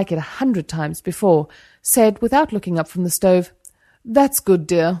much like it 100 times before, said, without looking up from the stove, "That's good,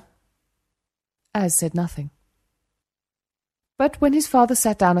 dear." Az said nothing. But when his father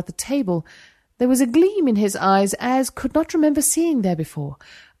sat down at the table, there was a gleam in his eyes Az could not remember seeing there before,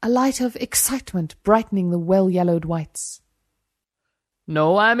 a light of excitement brightening the well-yellowed whites.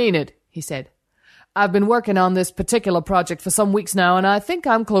 "No, I mean it," he said. "I've been working on this particular project for some weeks now, and I think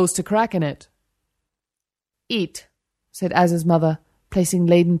I'm close to cracking it." "Eat," said Az's mother, placing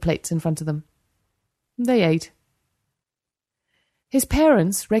laden plates in front of them. They ate. His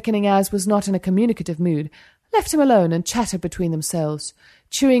parents, reckoning Az was not in a communicative mood, left him alone and chattered between themselves,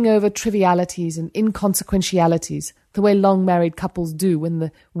 chewing over trivialities and inconsequentialities, the way long-married couples do when the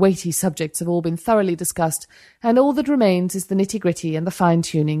weighty subjects have all been thoroughly discussed, and all that remains is the nitty-gritty and the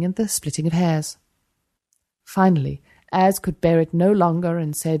fine-tuning and the splitting of hairs. Finally, Az could bear it no longer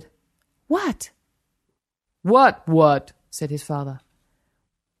and said, "What?" What? Said his father.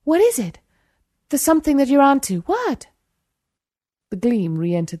 "What is it? The something that you're on to. What?" The gleam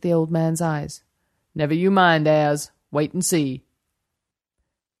re-entered the old man's eyes. "Never you mind, Az. Wait and see."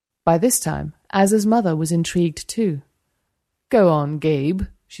 By this time, Az's mother was intrigued too. "Go on, Gabe,"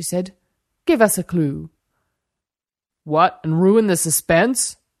 she said. "Give us a clue." "What, and ruin the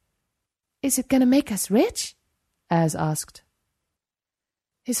suspense?" "Is it going to make us rich?" Az asked.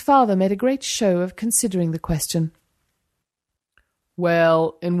 His father made a great show of considering the question.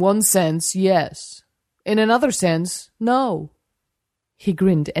 "Well, in one sense, yes. In another sense, no." He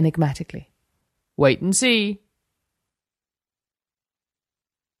grinned enigmatically. "Wait and see."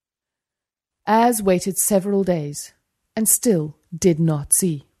 Az waited several days, and still did not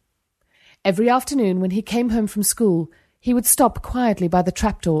see. Every afternoon when he came home from school, he would stop quietly by the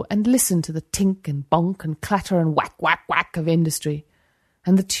trapdoor and listen to the tink and bonk and clatter and whack, whack, whack of industry,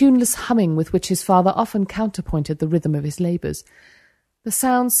 and the tuneless humming with which his father often counterpointed the rhythm of his labours. The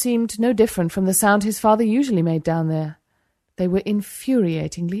sounds seemed no different from the sound his father usually made down there. They were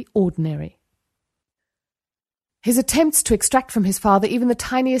infuriatingly ordinary. His attempts to extract from his father even the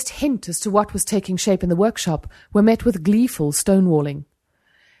tiniest hint as to what was taking shape in the workshop were met with gleeful stonewalling.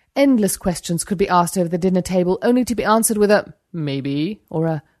 Endless questions could be asked over the dinner table, only to be answered with a "maybe," or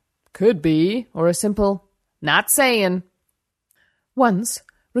a "could be," or a simple "not saying." Once,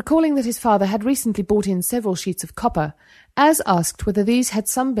 recalling that his father had recently bought in several sheets of copper, Az asked whether these had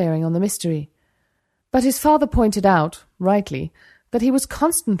some bearing on the mystery. But his father pointed out, rightly, that he was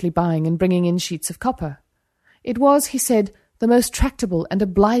constantly buying and bringing in sheets of copper. It was, he said, the most tractable and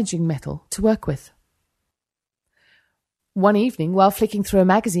obliging metal to work with. One evening, while flicking through a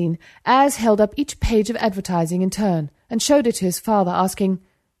magazine, Az held up each page of advertising in turn and showed it to his father, asking,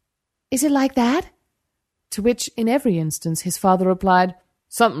 "Is it like that?" To which, in every instance, his father replied,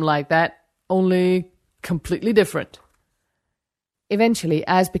 "Something like that, only completely different." Eventually,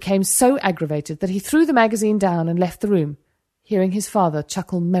 Az became so aggravated that he threw the magazine down and left the room, hearing his father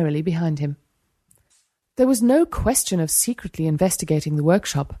chuckle merrily behind him. There was no question of secretly investigating the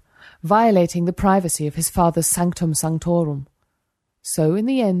workshop, violating the privacy of his father's sanctum sanctorum. So, in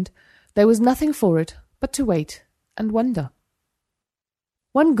the end, there was nothing for it but to wait and wonder.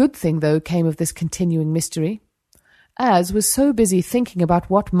 One good thing, though, came of this continuing mystery. Az was so busy thinking about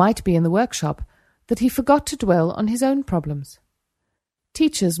what might be in the workshop that he forgot to dwell on his own problems.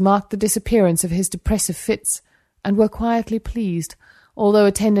 Teachers marked the disappearance of his depressive fits and were quietly pleased, although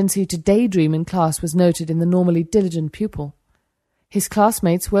a tendency to daydream in class was noted in the normally diligent pupil. His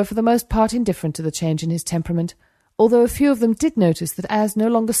classmates were for the most part indifferent to the change in his temperament, although a few of them did notice that Az no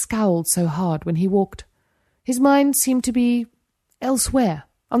longer scowled so hard when he walked. His mind seemed to be elsewhere,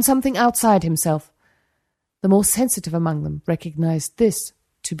 on something outside himself. The more sensitive among them recognized this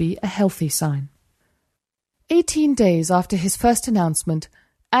to be a healthy sign. 18 days after his first announcement,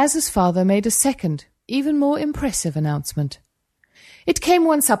 Az's father made a second, even more impressive announcement. It came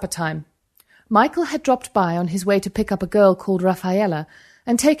one supper time. Michael had dropped by on his way to pick up a girl called Raffaella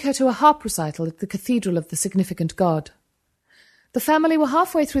and take her to a harp recital at the Cathedral of the Significant God. The family were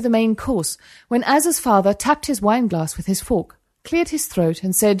halfway through the main course when Az's father tapped his wineglass with his fork, cleared his throat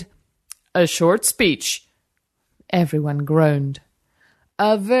and said, "A short speech." Everyone groaned.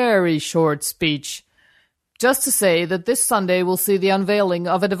 "A very short speech. Just to say that this Sunday will see the unveiling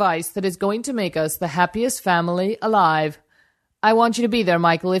of a device that is going to make us the happiest family alive. I want you to be there,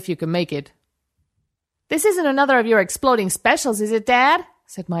 Michael, if you can make it." "This isn't another of your exploding specials, is it, Dad?"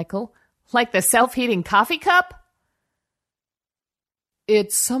 said Michael. "Like the self-heating coffee cup?"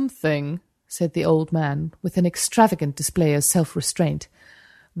 "It's something," said the old man, with an extravagant display of self-restraint,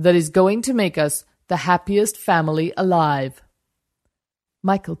 "that is going to make us the happiest family alive."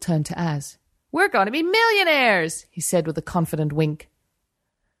 Michael turned to Az. "We're going to be millionaires," he said with a confident wink.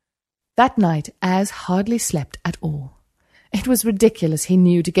 That night, Az hardly slept at all. It was ridiculous, he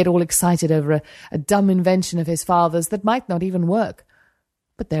knew, to get all excited over a dumb invention of his father's that might not even work.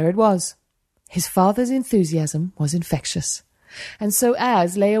 But there it was. His father's enthusiasm was infectious. And so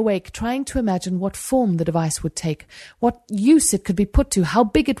Az lay awake trying to imagine what form the device would take, what use it could be put to, how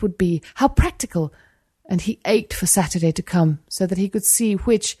big it would be, how practical. And he ached for Saturday to come so that he could see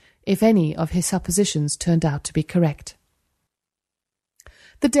which, if any, of his suppositions turned out to be correct.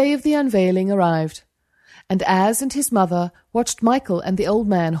 The day of the unveiling arrived, and Az and his mother watched Michael and the old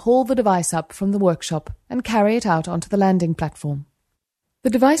man haul the device up from the workshop and carry it out onto the landing platform. The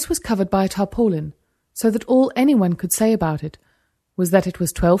device was covered by a tarpaulin, so that all anyone could say about it was that it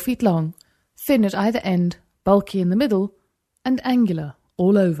was 12 feet long, thin at either end, bulky in the middle, and angular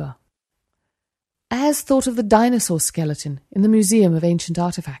all over. Az thought of the dinosaur skeleton in the Museum of Ancient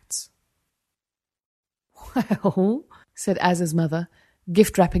Artifacts. "Well," said Az's mother,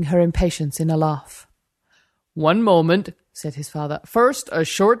 gift-wrapping her impatience in a laugh. "One moment," said his father. "First, a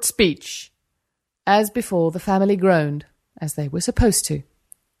short speech." As before, the family groaned, as they were supposed to.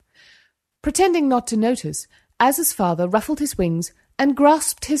 Pretending not to notice, Az's father ruffled his wings and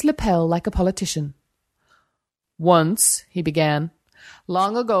grasped his lapel like a politician. "Once," he began,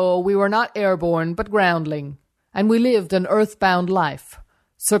 "long ago we were not airborne but groundling, and we lived an earthbound life,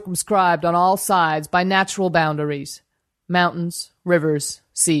 circumscribed on all sides by natural boundaries, mountains, rivers,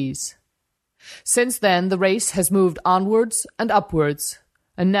 seas. Since then the race has moved onwards and upwards,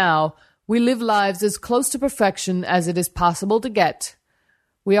 and now we live lives as close to perfection as it is possible to get.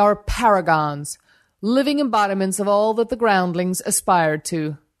 We are paragons, living embodiments of all that the groundlings aspired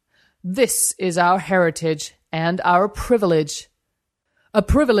to. This is our heritage and our privilege, a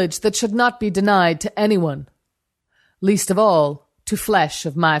privilege that should not be denied to anyone, least of all to flesh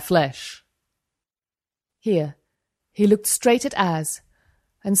of my flesh." Here he looked straight at Az,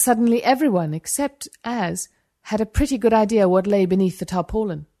 and suddenly everyone except Az had a pretty good idea what lay beneath the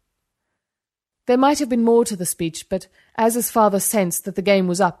tarpaulin. There might have been more to the speech, but Az's father sensed that the game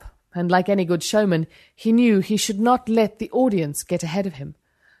was up, and like any good showman, he knew he should not let the audience get ahead of him.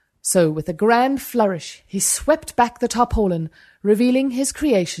 So, with a grand flourish, he swept back the tarpaulin, revealing his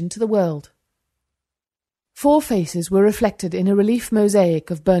creation to the world. 4 faces were reflected in a relief mosaic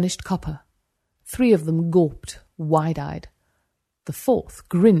of burnished copper. 3 of them gawped, wide-eyed. The 4th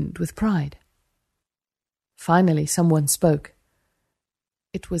grinned with pride. Finally, someone spoke.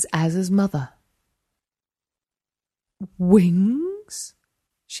 It was Az's mother. "Wings?"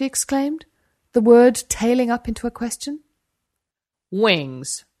 she exclaimed, the word tailing up into a question.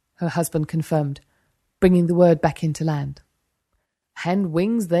 "Wings," her husband confirmed, bringing the word back into land. And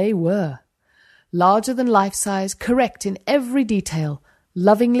wings they were, larger than life-size, correct in every detail,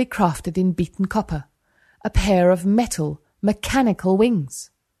 lovingly crafted in beaten copper, a pair of metal, mechanical wings.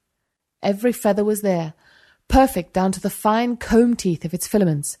 Every feather was there, perfect down to the fine comb teeth of its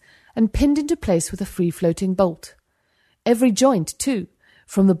filaments, and pinned into place with a free-floating bolt. Every joint, too,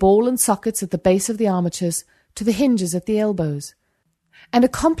 from the ball and sockets at the base of the armatures to the hinges at the elbows. And a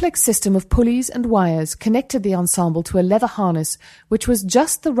complex system of pulleys and wires connected the ensemble to a leather harness which was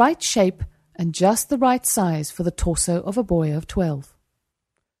just the right shape and just the right size for the torso of a boy of 12.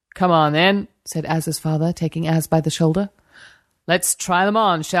 "Come on, then," said Az's father, taking Az by the shoulder. "Let's try them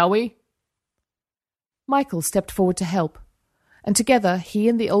on, shall we?" Michael stepped forward to help, and together he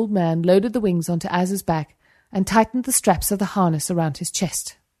and the old man loaded the wings onto Az's back and tightened the straps of the harness around his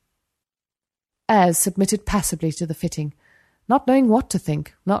chest. Az submitted passively to the fitting, not knowing what to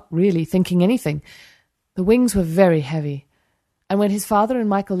think, not really thinking anything. The wings were very heavy, and when his father and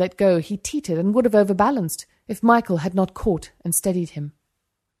Michael let go, he teetered and would have overbalanced if Michael had not caught and steadied him.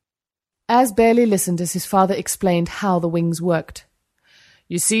 Az barely listened as his father explained how the wings worked.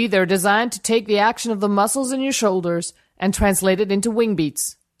 "You see, they're designed to take the action of the muscles in your shoulders and translate it into wing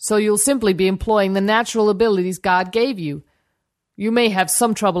beats, so you'll simply be employing the natural abilities God gave you. You may have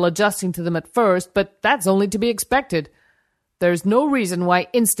some trouble adjusting to them at first, but that's only to be expected. There's no reason why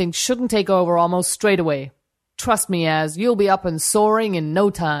instinct shouldn't take over almost straight away. Trust me, Az, you'll be up and soaring in no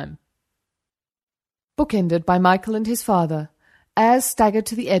time." Bookended by Michael and his father, Az staggered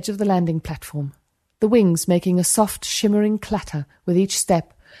to the edge of the landing platform, the wings making a soft, shimmering clatter with each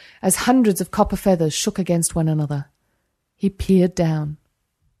step as hundreds of copper feathers shook against one another. He peered down.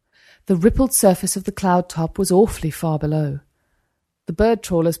 The rippled surface of the cloud top was awfully far below. The bird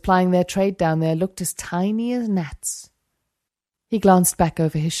trawlers plying their trade down there looked as tiny as gnats. He glanced back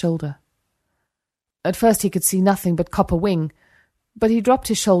over his shoulder. At first he could see nothing but copper wing, but he dropped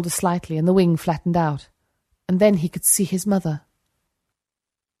his shoulder slightly and the wing flattened out, and then he could see his mother.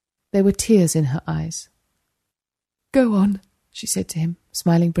 There were tears in her eyes. "Go on," she said to him,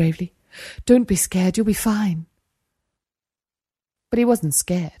 smiling bravely. "Don't be scared, you'll be fine." But he wasn't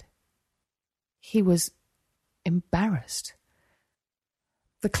scared. He was embarrassed.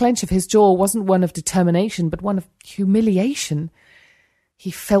 The clench of his jaw wasn't one of determination, but one of humiliation. He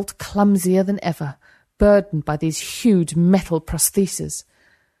felt clumsier than ever, burdened by these huge metal prostheses.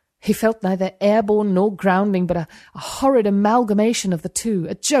 He felt neither airborne nor grounding, but a horrid amalgamation of the two,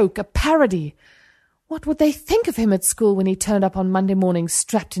 a joke, a parody. What would they think of him at school when he turned up on Monday morning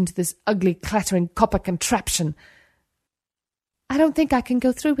strapped into this ugly, clattering copper contraption? "I don't think I can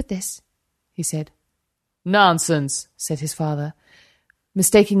go through with this," he said. "Nonsense," said his father,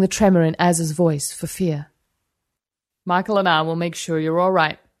 mistaking the tremor in Az's voice for fear. "Michael and I will make sure you're all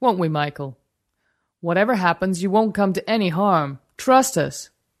right, won't we, Michael? Whatever happens, you won't come to any harm. Trust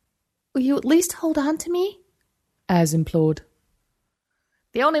us." Will you at least hold on to me? Az implored.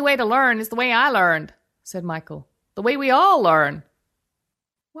 The only way to learn is the way I learned, said Michael. The way we all learn.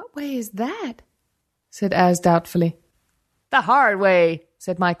 What way is that? Said Az doubtfully. The hard way,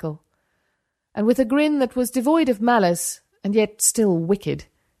 said Michael. And with a grin that was devoid of malice, and yet still wicked,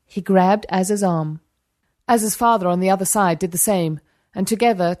 he grabbed Az's arm. Az's father on the other side did the same, and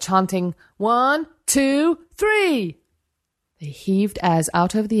together, chanting, 1, 2, 3, they heaved Az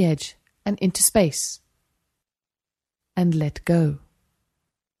out over the edge and into space, and let go.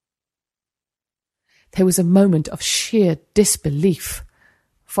 There was a moment of sheer disbelief,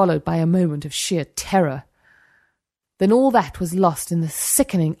 followed by a moment of sheer terror. Then all that was lost in the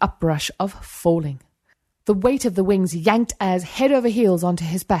sickening uprush of falling. The weight of the wings yanked Az head over heels onto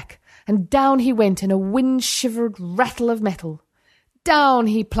his back, and down he went in a wind-shivered rattle of metal. Down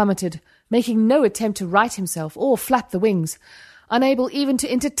he plummeted, making no attempt to right himself or flap the wings, unable even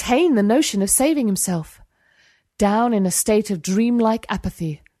to entertain the notion of saving himself. Down in a state of dreamlike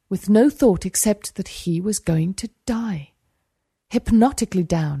apathy, with no thought except that he was going to die. Hypnotically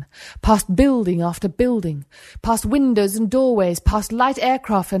down, past building after building, past windows and doorways, past light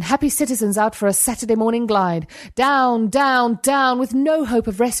aircraft and happy citizens out for a Saturday morning glide. Down, down, down, with no hope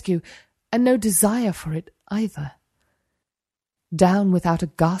of rescue, and no desire for it either. Down without a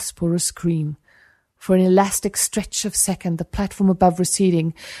gasp or a scream. For an elastic stretch of second, the platform above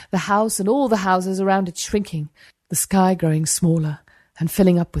receding, the house and all the houses around it shrinking, the sky growing smaller and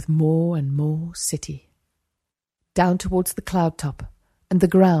filling up with more and more city. Down towards the cloud top, and the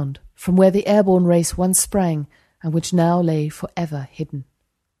ground from where the airborne race once sprang, and which now lay forever hidden.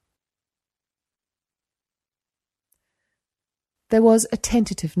 There was a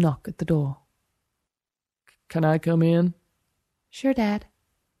tentative knock at the door. "Can I come in?" "Sure, Dad."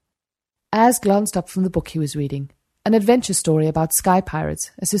 Az glanced up from the book he was reading, an adventure story about sky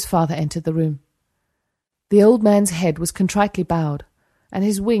pirates, as his father entered the room. The old man's head was contritely bowed, and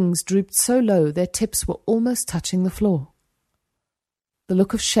his wings drooped so low their tips were almost touching the floor. The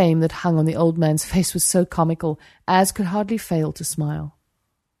look of shame that hung on the old man's face was so comical, Az could hardly fail to smile.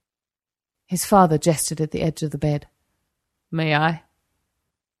 His father gestured at the edge of the bed. "May I?"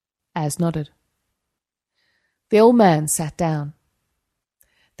 Az nodded. The old man sat down.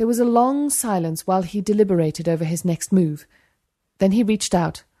 There was a long silence while he deliberated over his next move. Then he reached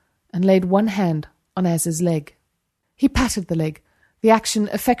out and laid one hand on Az's leg. He patted the leg, the action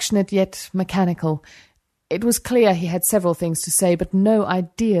affectionate yet mechanical. It was clear he had several things to say, but no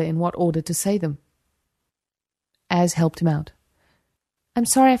idea in what order to say them. Az helped him out. "I'm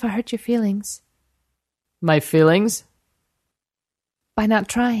sorry if I hurt your feelings." "My feelings?" "By not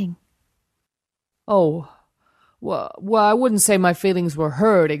trying." "Oh, well, I wouldn't say my feelings were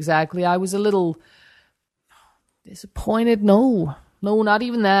hurt exactly. I was a little disappointed. No, not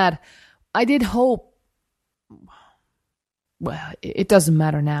even that. I did hope. Well, it doesn't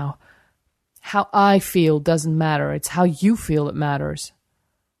matter now. How I feel doesn't matter. It's how you feel that matters."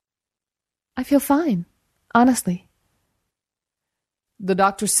 "I feel fine, honestly." "The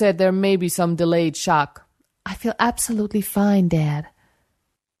doctor said there may be some delayed shock." "I feel absolutely fine, Dad.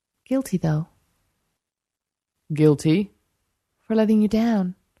 Guilty, though." "Guilty?" "For letting you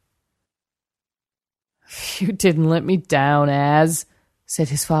down." "You didn't let me down, Az," said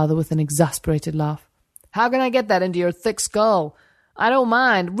his father with an exasperated laugh. "How can I get that into your thick skull? I don't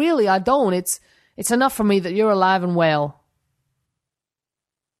mind. Really, I don't. It's enough for me that you're alive and well."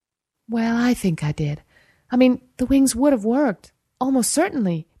 "Well, I think I did. I mean, the wings would have worked. Almost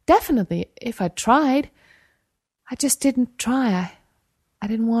certainly. Definitely, if I'd tried. I just didn't try. I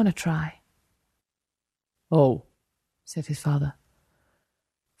didn't want to try." "Oh," said his father.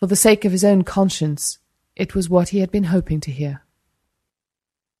 For the sake of his own conscience, it was what he had been hoping to hear.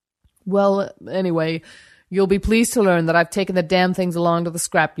 "Well, anyway, you'll be pleased to learn that I've taken the damn things along to the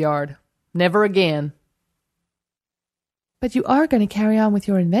scrapyard. Never again." "But you are going to carry on with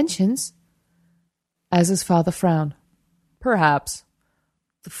your inventions?" Az's father frowned. "Perhaps.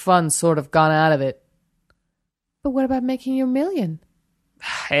 The fun's sort of gone out of it." "But what about making your $1,000,000?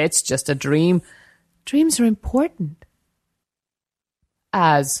 "It's just a dream." "Dreams are important."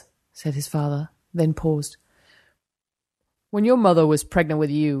 "Az," said his father, then paused. "When your mother was pregnant with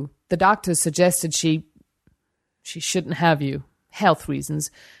you, the doctors suggested she shouldn't have you. Health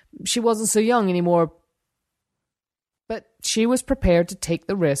reasons. She wasn't so young anymore. But she was prepared to take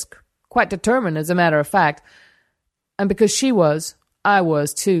the risk. Quite determined, as a matter of fact. And because she was, I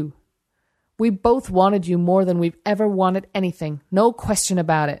was too. We both wanted you more than we've ever wanted anything. No question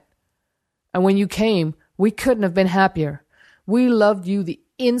about it. And when you came, we couldn't have been happier. We loved you the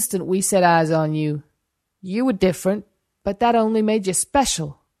instant we set eyes on you. You were different, but that only made you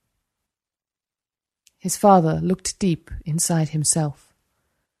special. His father looked deep inside himself.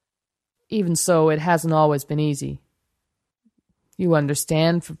 Even so, it hasn't always been easy. You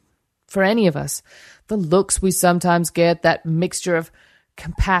understand, for any of us, the looks we sometimes get, that mixture of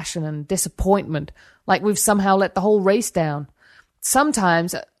compassion and disappointment, like we've somehow let the whole race down.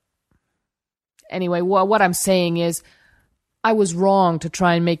 Sometimes... Anyway, what I'm saying is, I was wrong to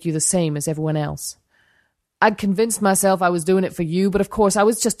try and make you the same as everyone else. I'd convinced myself I was doing it for you, but of course I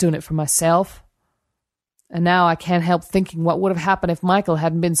was just doing it for myself. And now I can't help thinking what would have happened if Michael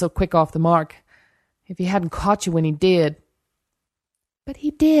hadn't been so quick off the mark. If he hadn't caught you when he did. But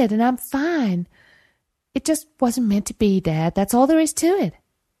he did, and I'm fine. It just wasn't meant to be, Dad. That's all there is to it.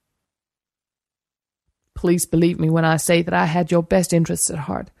 Please believe me when I say that I had your best interests at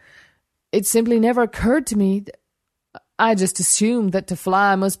heart. It simply never occurred to me. I just assumed that to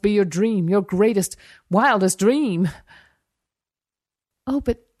fly must be your dream, your greatest, wildest dream. Oh,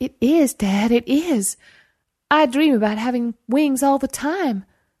 but it is, Dad, it is. I dream about having wings all the time.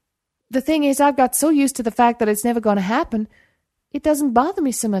 The thing is, I've got so used to the fact that it's never going to happen, it doesn't bother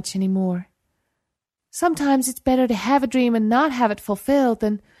me so much anymore. Sometimes it's better to have a dream and not have it fulfilled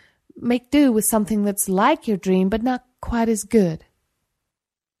than make do with something that's like your dream but not quite as good.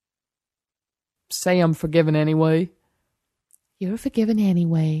 Say I'm forgiven anyway. You're forgiven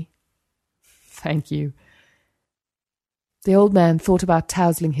anyway. Thank you. The old man thought about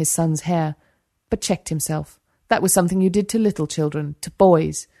tousling his son's hair, but checked himself. That was something you did to little children, to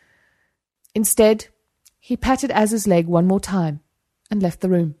boys. Instead, he patted Az's leg one more time and left the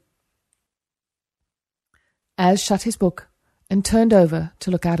room. Az shut his book and turned over to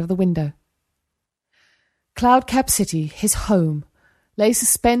look out of the window. Cloudcap City, his home, lay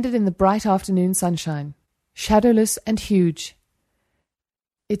suspended in the bright afternoon sunshine, shadowless and huge.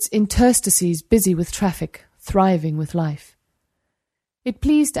 Its interstices busy with traffic, thriving with life. It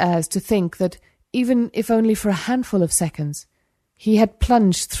pleased Az to think that, even if only for a handful of seconds, he had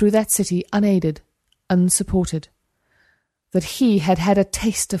plunged through that city unaided, unsupported. That he had had a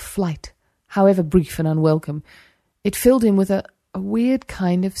taste of flight, however brief and unwelcome. It filled him with a weird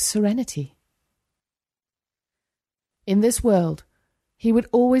kind of serenity. In this world, he would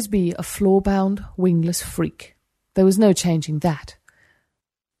always be a floor-bound, wingless freak. There was no changing that.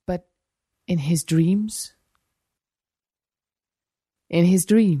 But in his dreams? In his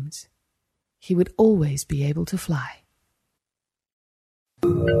dreams, he would always be able to fly.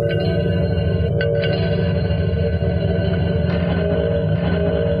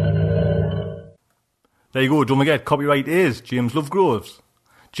 There you go, don't forget, copyright is James Lovegrove's.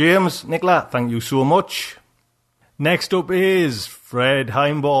 James, Nicola, thank you so much. Next up is Fred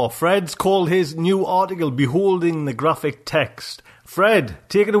Heimbaugh. Fred's called his new article Beholding the Graphic Text. Fred,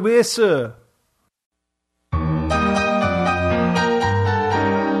 take it away, sir.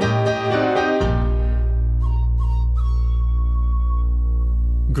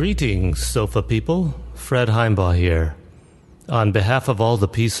 Greetings, sofa people. Fred Heimbaugh here. On behalf of all the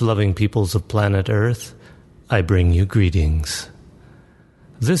peace-loving peoples of planet Earth, I bring you greetings.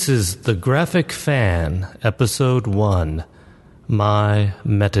 This is The Graphic Fan, Episode 1, My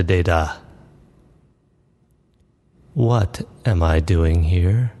Metadata. What am I doing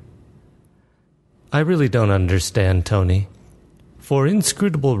here? I really don't understand Tony. For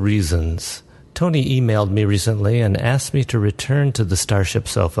inscrutable reasons, Tony emailed me recently and asked me to return to the Starship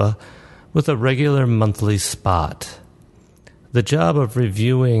Sofa with a regular monthly spot. The job of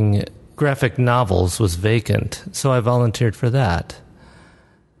reviewing graphic novels was vacant, so I volunteered for that.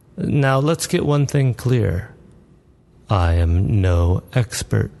 Now, let's get one thing clear. I am no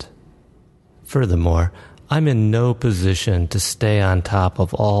expert. Furthermore, I'm in no position to stay on top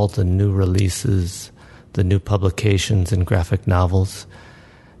of all the new releases, the new publications in graphic novels,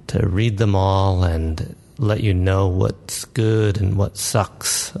 to read them all and let you know what's good and what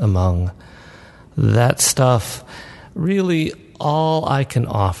sucks among that stuff. Really, all I can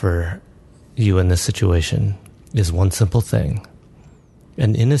offer you in this situation is one simple thing.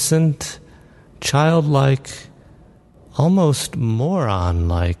 An innocent, childlike, almost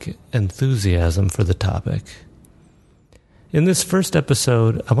moron-like enthusiasm for the topic. In this first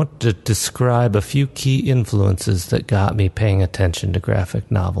episode, I want to describe a few key influences that got me paying attention to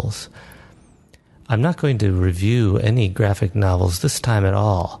graphic novels. I'm not going to review any graphic novels this time at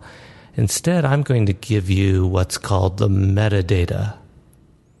all. Instead, I'm going to give you what's called the metadata.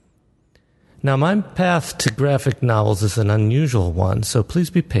 Now, my path to graphic novels is an unusual one, so please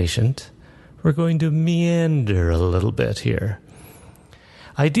be patient. We're going to meander a little bit here.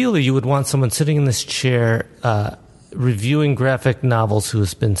 Ideally, you would want someone sitting in this chair reviewing graphic novels who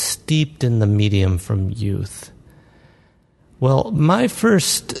has been steeped in the medium from youth. Well, my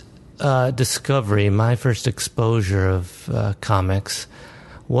first discovery, my first exposure of comics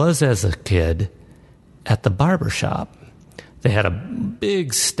was as a kid at the barber shop. They had a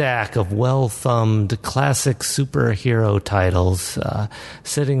big stack of well-thumbed classic superhero titles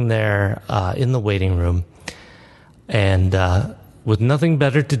sitting there in the waiting room. And with nothing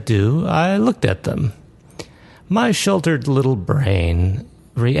better to do, I looked at them. My sheltered little brain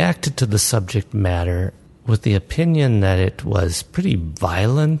reacted to the subject matter with the opinion that it was pretty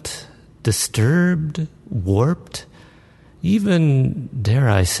violent, disturbed, warped, even, dare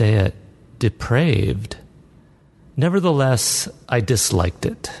I say it, depraved. Nevertheless, I disliked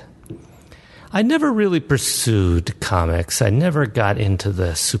it. I never really pursued comics. I never got into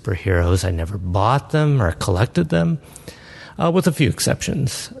the superheroes. I never bought them or collected them, with a few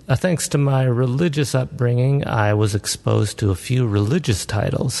exceptions. Thanks to my religious upbringing, I was exposed to a few religious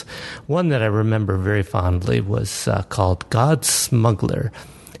titles. One that I remember very fondly was called God's Smuggler.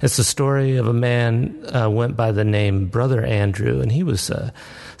 It's the story of a man went by the name Brother Andrew, and he was a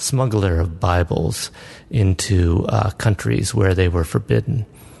smuggler of Bibles into countries where they were forbidden.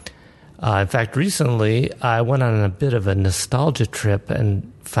 In fact, recently I went on a bit of a nostalgia trip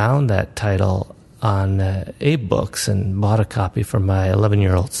and found that title on Abe Books and bought a copy for my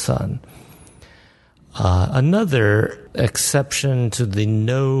 11-year-old son. Another exception to the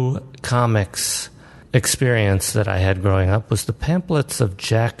no comics experience that I had growing up was the pamphlets of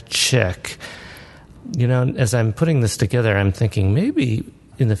Jack Chick. You know, as I'm putting this together, I'm thinking maybe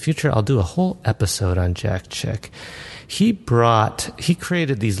in the future I'll do a whole episode on Jack Chick. He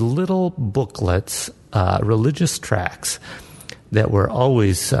created these little booklets, religious tracts that were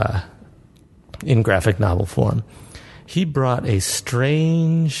always in graphic novel form. He brought a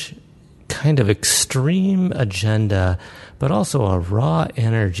strange, kind of extreme agenda, but also a raw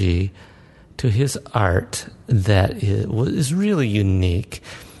energy to his art that is really unique.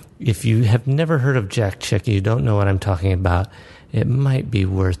 If you have never heard of Jack Chick, you don't know what I'm talking about, it might be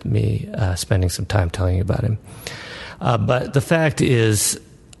worth me spending some time telling you about him. But the fact is,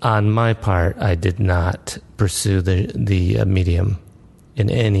 on my part, I did not pursue the medium in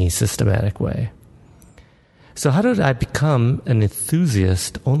any systematic way. So how did I become an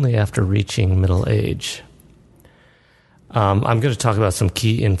enthusiast only after reaching middle age? I'm going to talk about some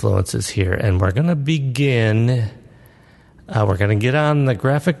key influences here, and we're going to begin. We're going to get on the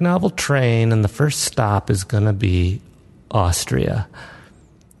graphic novel train, and the first stop is going to be Austria.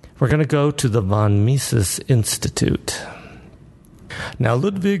 We're going to go to the von Mises Institute. Now,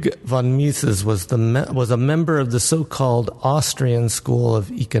 Ludwig von Mises was a member of the so-called Austrian School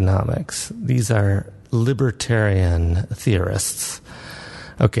of Economics. These are libertarian theorists.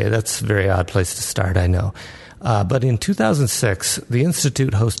 Okay, that's a very odd place to start, I know. But in 2006, the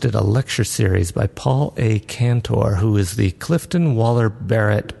Institute hosted a lecture series by Paul A. Cantor, who is the Clifton Waller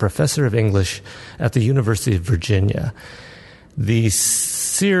Barrett Professor of English at the University of Virginia. The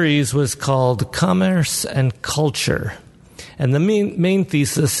series was called Commerce and Culture. And the main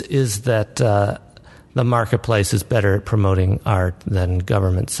thesis is that the marketplace is better at promoting art than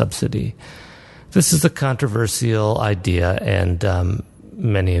government subsidy. This is a controversial idea, and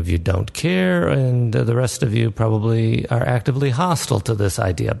many of you don't care, and the rest of you probably are actively hostile to this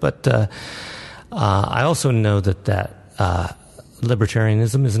idea. But I also know that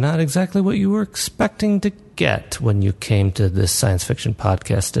libertarianism is not exactly what you were expecting to get when you came to this science fiction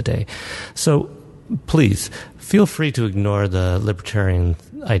podcast today. So please, feel free to ignore the libertarian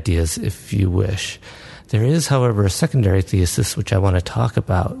ideas if you wish. There is, however, a secondary thesis which I want to talk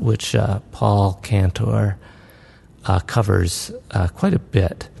about, which Paul Cantor covers quite a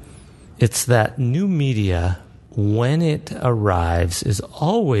bit. It's that new media, when it arrives, is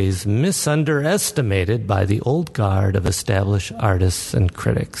always misunderestimated by the old guard of established artists and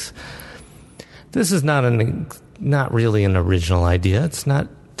critics. This is not really an original idea. It's not a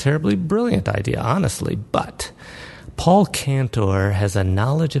terribly brilliant idea, honestly, but Paul Cantor has a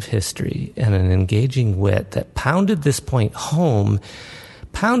knowledge of history and an engaging wit that pounded this point home,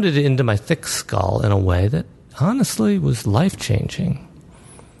 pounded it into my thick skull in a way that honestly was life-changing.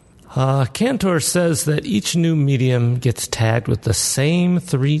 Cantor says that each new medium gets tagged with the same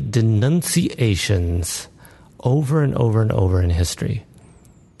 3 denunciations over and over and over in history.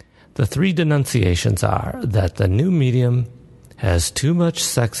 The 3 denunciations are that the new medium has too much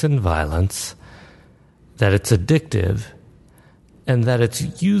sex and violence, that it's addictive, and that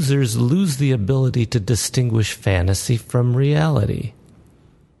its users lose the ability to distinguish fantasy from reality.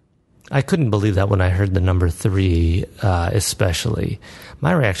 I couldn't believe that when I heard the number 3, especially.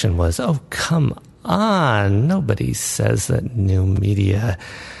 My reaction was, oh, come on. Nobody says that new media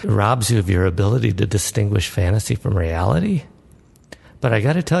robs you of your ability to distinguish fantasy from reality. But I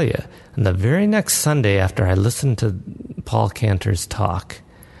got to tell you, on the very next Sunday after I listened to Paul Cantor's talk,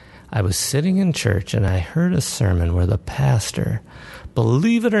 I was sitting in church and I heard a sermon where the pastor,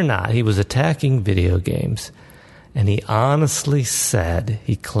 believe it or not, he was attacking video games. And he honestly said,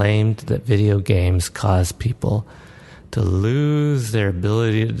 he claimed that video games cause people to lose their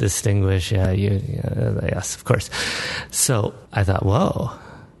ability to distinguish. Yes, of course. So I thought, whoa.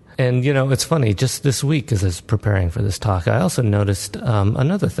 And, it's funny, just this week as I was preparing for this talk, I also noticed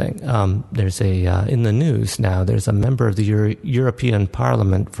another thing. There's in the news now, there's a member of the European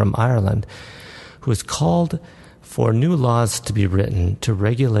Parliament from Ireland who has called for new laws to be written to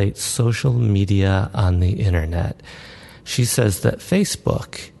regulate social media on the internet. She says that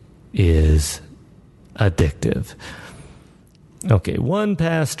Facebook is addictive. Okay, one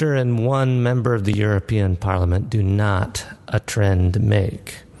pastor and one member of the European Parliament do not a trend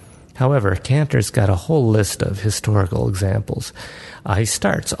make. However, Cantor's got a whole list of historical examples. He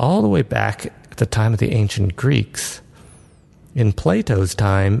starts all the way back at the time of the ancient Greeks. In Plato's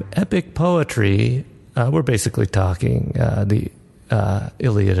time, epic poetry, we're basically talking the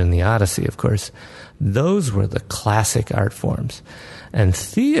Iliad and the Odyssey, of course. Those were the classic art forms. And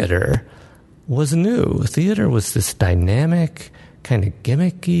theater was new. Theater was this dynamic, kind of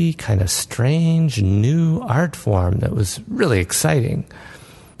gimmicky, kind of strange, new art form that was really exciting.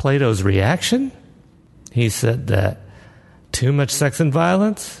 Plato's reaction? He said that too much sex and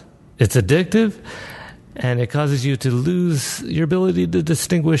violence, it's addictive, and it causes you to lose your ability to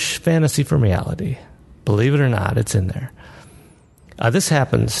distinguish fantasy from reality. Believe it or not, it's in there. This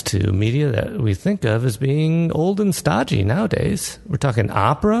happens to media that we think of as being old and stodgy nowadays. We're talking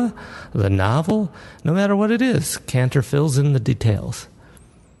opera, the novel, no matter what it is, Cantor fills in the details.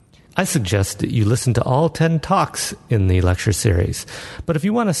 I suggest that you listen to all 10 talks in the lecture series. But if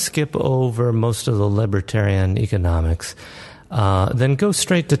you want to skip over most of the libertarian economics, then go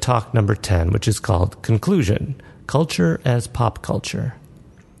straight to talk number 10, which is called Conclusion, Culture as Pop Culture.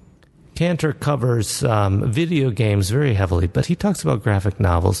 Cantor covers video games very heavily, but he talks about graphic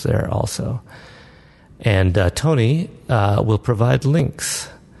novels there also. And Tony will provide links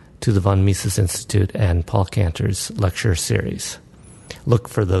to the von Mises Institute and Paul Cantor's lecture series. Look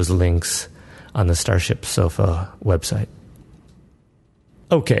for those links on the Starship Sofa website.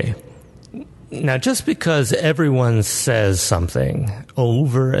 Okay, now just because everyone says something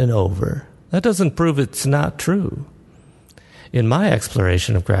over and over, that doesn't prove it's not true. In my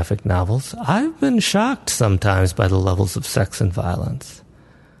exploration of graphic novels, I've been shocked sometimes by the levels of sex and violence.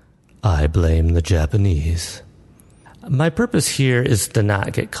 I blame the Japanese. My purpose here is to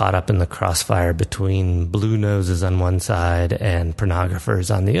not get caught up in the crossfire between blue noses on one side and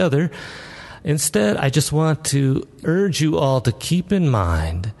pornographers on the other. Instead, I just want to urge you all to keep in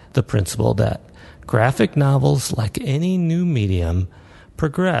mind the principle that graphic novels, like any new medium,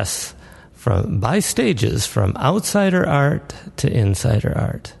 progress by stages from outsider art to insider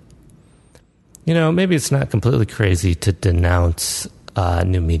art. Maybe it's not completely crazy to denounce a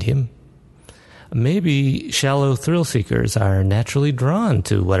new medium. Maybe shallow thrill seekers are naturally drawn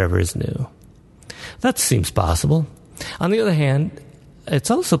to whatever is new. That seems possible. On the other hand,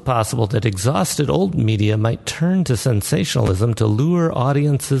 it's also possible that exhausted old media might turn to sensationalism to lure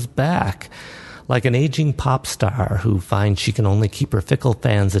audiences back, like an aging pop star who finds she can only keep her fickle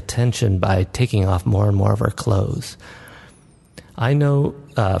fans' attention by taking off more and more of her clothes. I know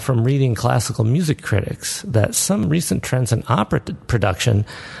from reading classical music critics that some recent trends in opera production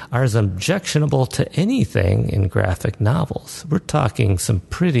are as objectionable to anything in graphic novels. We're talking some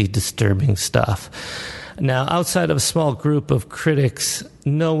pretty disturbing stuff. Now, outside of a small group of critics,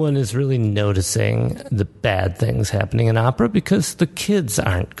 no one is really noticing the bad things happening in opera because the kids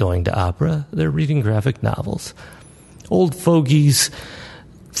aren't going to opera. They're reading graphic novels. Old fogies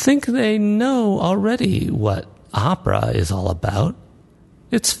think they know already what opera is all about.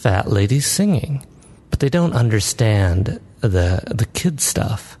 It's fat ladies singing. But they don't understand the kid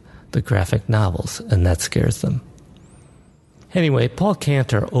stuff, the graphic novels, and that scares them. Anyway, Paul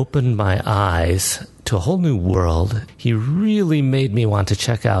Cantor opened my eyes to a whole new world. He really made me want to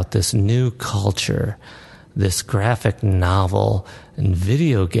check out this new culture, this graphic novel and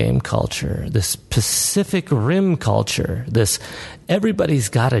video game culture, this Pacific Rim culture, this everybody's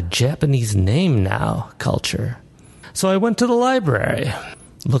got a Japanese name now culture. So I went to the library,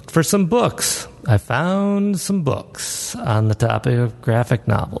 looked for some books. I found some books on the topic of graphic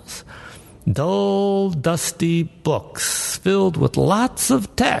novels. Dull, dusty books filled with lots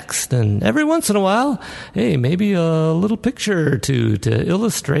of text, and every once in a while, hey, maybe a little picture or two to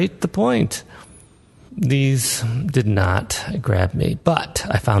illustrate the point. These did not grab me, but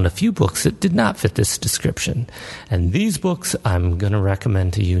I found a few books that did not fit this description, and these books I'm going to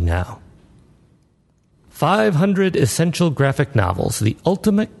recommend to you now. 500 Essential Graphic Novels, The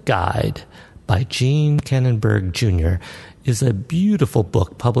Ultimate Guide by Gene Kannenberg Jr. is a beautiful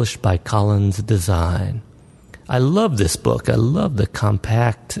book published by Collins Design. I love this book. I love the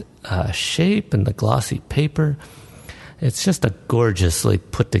compact shape and the glossy paper. It's just a gorgeously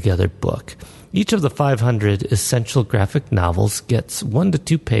put-together book. Each of the 500 essential graphic novels gets 1 to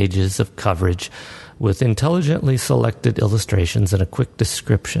 2 pages of coverage with intelligently selected illustrations and a quick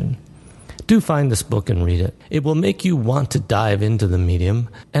description. Do find this book and read it. It will make you want to dive into the medium,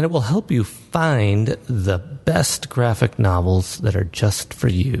 and it will help you find the best graphic novels that are just for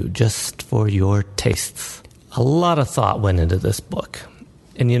you, just for your tastes. A lot of thought went into this book.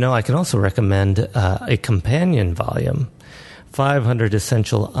 And I can also recommend a companion volume, 500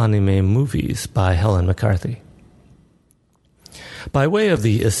 Essential Anime Movies by Helen McCarthy. By way of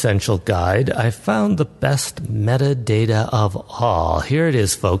the Essential Guide, I found the best metadata of all. Here it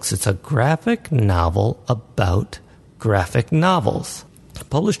is, folks. It's a graphic novel about graphic novels.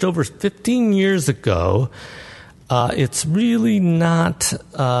 Published over 15 years ago, it's really not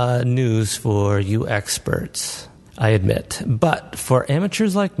news for you experts, I admit. But for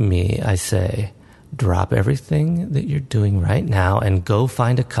amateurs like me, I say, drop everything that you're doing right now and go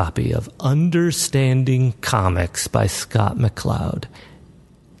find a copy of Understanding Comics by Scott McCloud.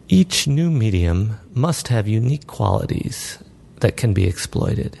 Each new medium must have unique qualities that can be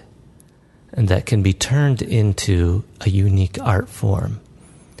exploited and that can be turned into a unique art form.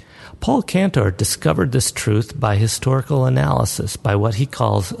 Paul Cantor discovered this truth by historical analysis, by what he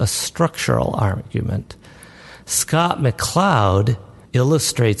calls a structural argument. Scott McCloud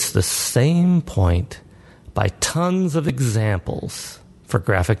illustrates the same point by tons of examples for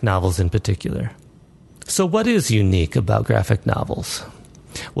graphic novels in particular. So what is unique about graphic novels?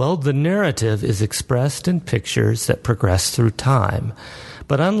 Well, the narrative is expressed in pictures that progress through time.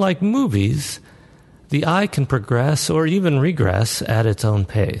 But unlike movies, the eye can progress or even regress at its own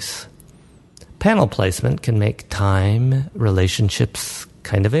pace. Panel placement can make time relationships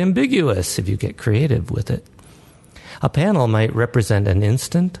kind of ambiguous if you get creative with it. A panel might represent an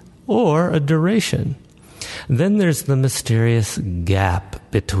instant or a duration. Then there's the mysterious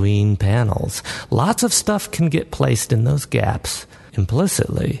gap between panels. Lots of stuff can get placed in those gaps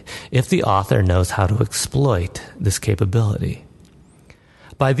implicitly if the author knows how to exploit this capability.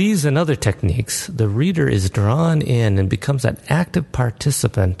 By these and other techniques, the reader is drawn in and becomes an active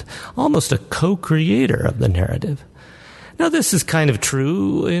participant, almost a co-creator of the narrative. Now, this is kind of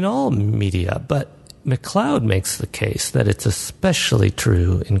true in all media, but McCloud makes the case that it's especially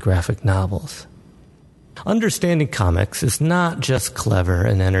true in graphic novels. Understanding Comics is not just clever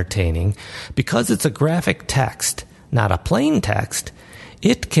and entertaining. Because it's a graphic text, not a plain text,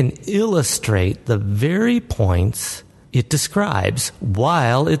 it can illustrate the very points it describes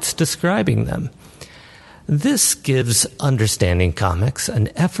while it's describing them. This gives Understanding Comics an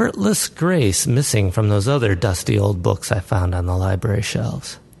effortless grace missing from those other dusty old books I found on the library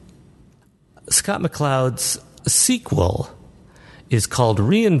shelves. Scott McCloud's sequel is called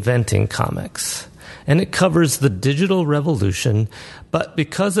Reinventing Comics, and it covers the digital revolution, but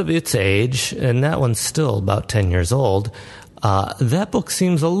because of its age, and that one's still about 10 years old, that book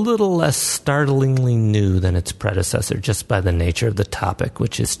seems a little less startlingly new than its predecessor, just by the nature of the topic,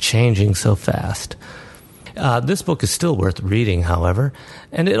 which is changing so fast. This book is still worth reading, however,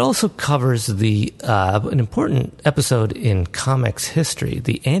 and it also covers an important episode in comics history,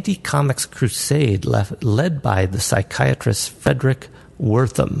 the anti-comics crusade led by the psychiatrist Frederick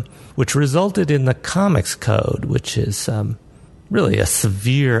Wortham, which resulted in the Comics Code, which is really a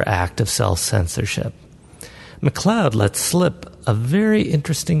severe act of self-censorship. McCloud lets slip a very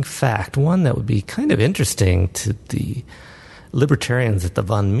interesting fact, one that would be kind of interesting to the libertarians at the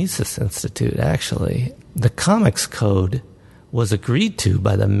von Mises Institute, actually. The Comics Code was agreed to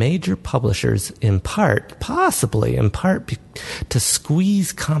by the major publishers possibly in part, to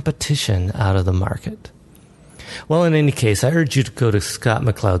squeeze competition out of the market. Well, in any case, I urge you to go to Scott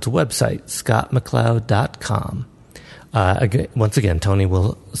McCloud's website, scottmcloud.com. Once again, Tony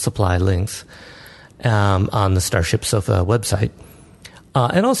will supply links on the Starship Sofa website.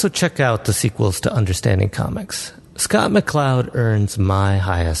 And also check out the sequels to Understanding Comics. Scott McCloud earns my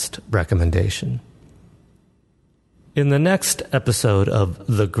highest recommendation. In the next episode of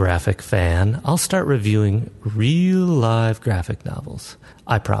The Graphic Fan, I'll start reviewing real live graphic novels.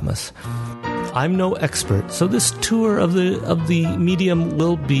 I promise. I'm no expert, so this tour of the medium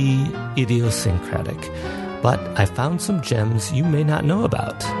will be idiosyncratic. But I found some gems you may not know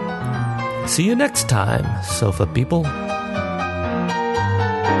about. See you next time, sofa people.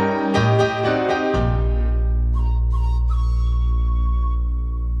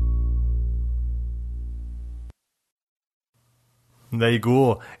 There you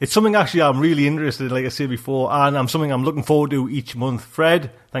go. It's something actually I'm really interested in, like I said before, and something I'm looking forward to each month.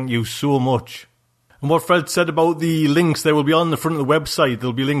 Fred, thank you so much. And what Fred said about the links, they will be on the front of the website.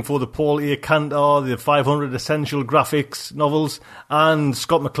 There'll be a link for the Paul A. Cantor, the 500 Essential Graphics novels, and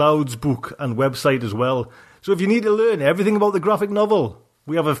Scott McCloud's book and website as well. So if you need to learn everything about the graphic novel,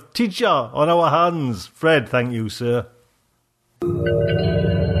 we have a teacher on our hands. Fred, thank you, sir.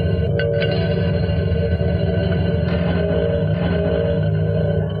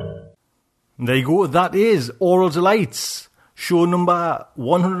 And there you go, that is Aural Delights, show number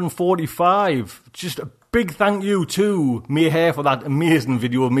 145. Just a big thank you to Mayhair for that amazing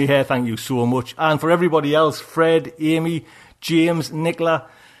video. Mayhair, thank you so much. And for everybody else, Fred, Amy, James, Nicola,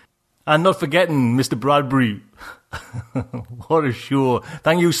 and not forgetting Mr. Bradbury. What a show.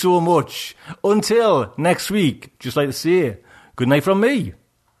 Thank you so much. Until next week, just like to say, good night from me.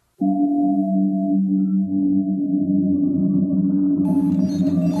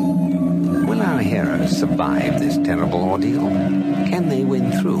 Will our heroes survive this terrible ordeal? Can they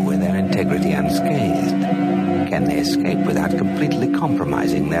win through with their integrity unscathed? Can they escape without completely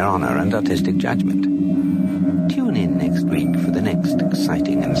compromising their honor and artistic judgment? Tune in next week for the next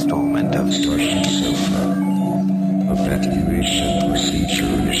exciting installment of Starship Sofa. Evacuation procedure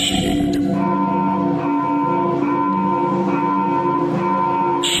initiated.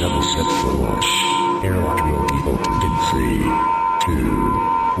 Shuttle set for launch. Airlock will be opened in 3,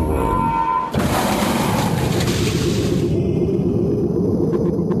 2, 1.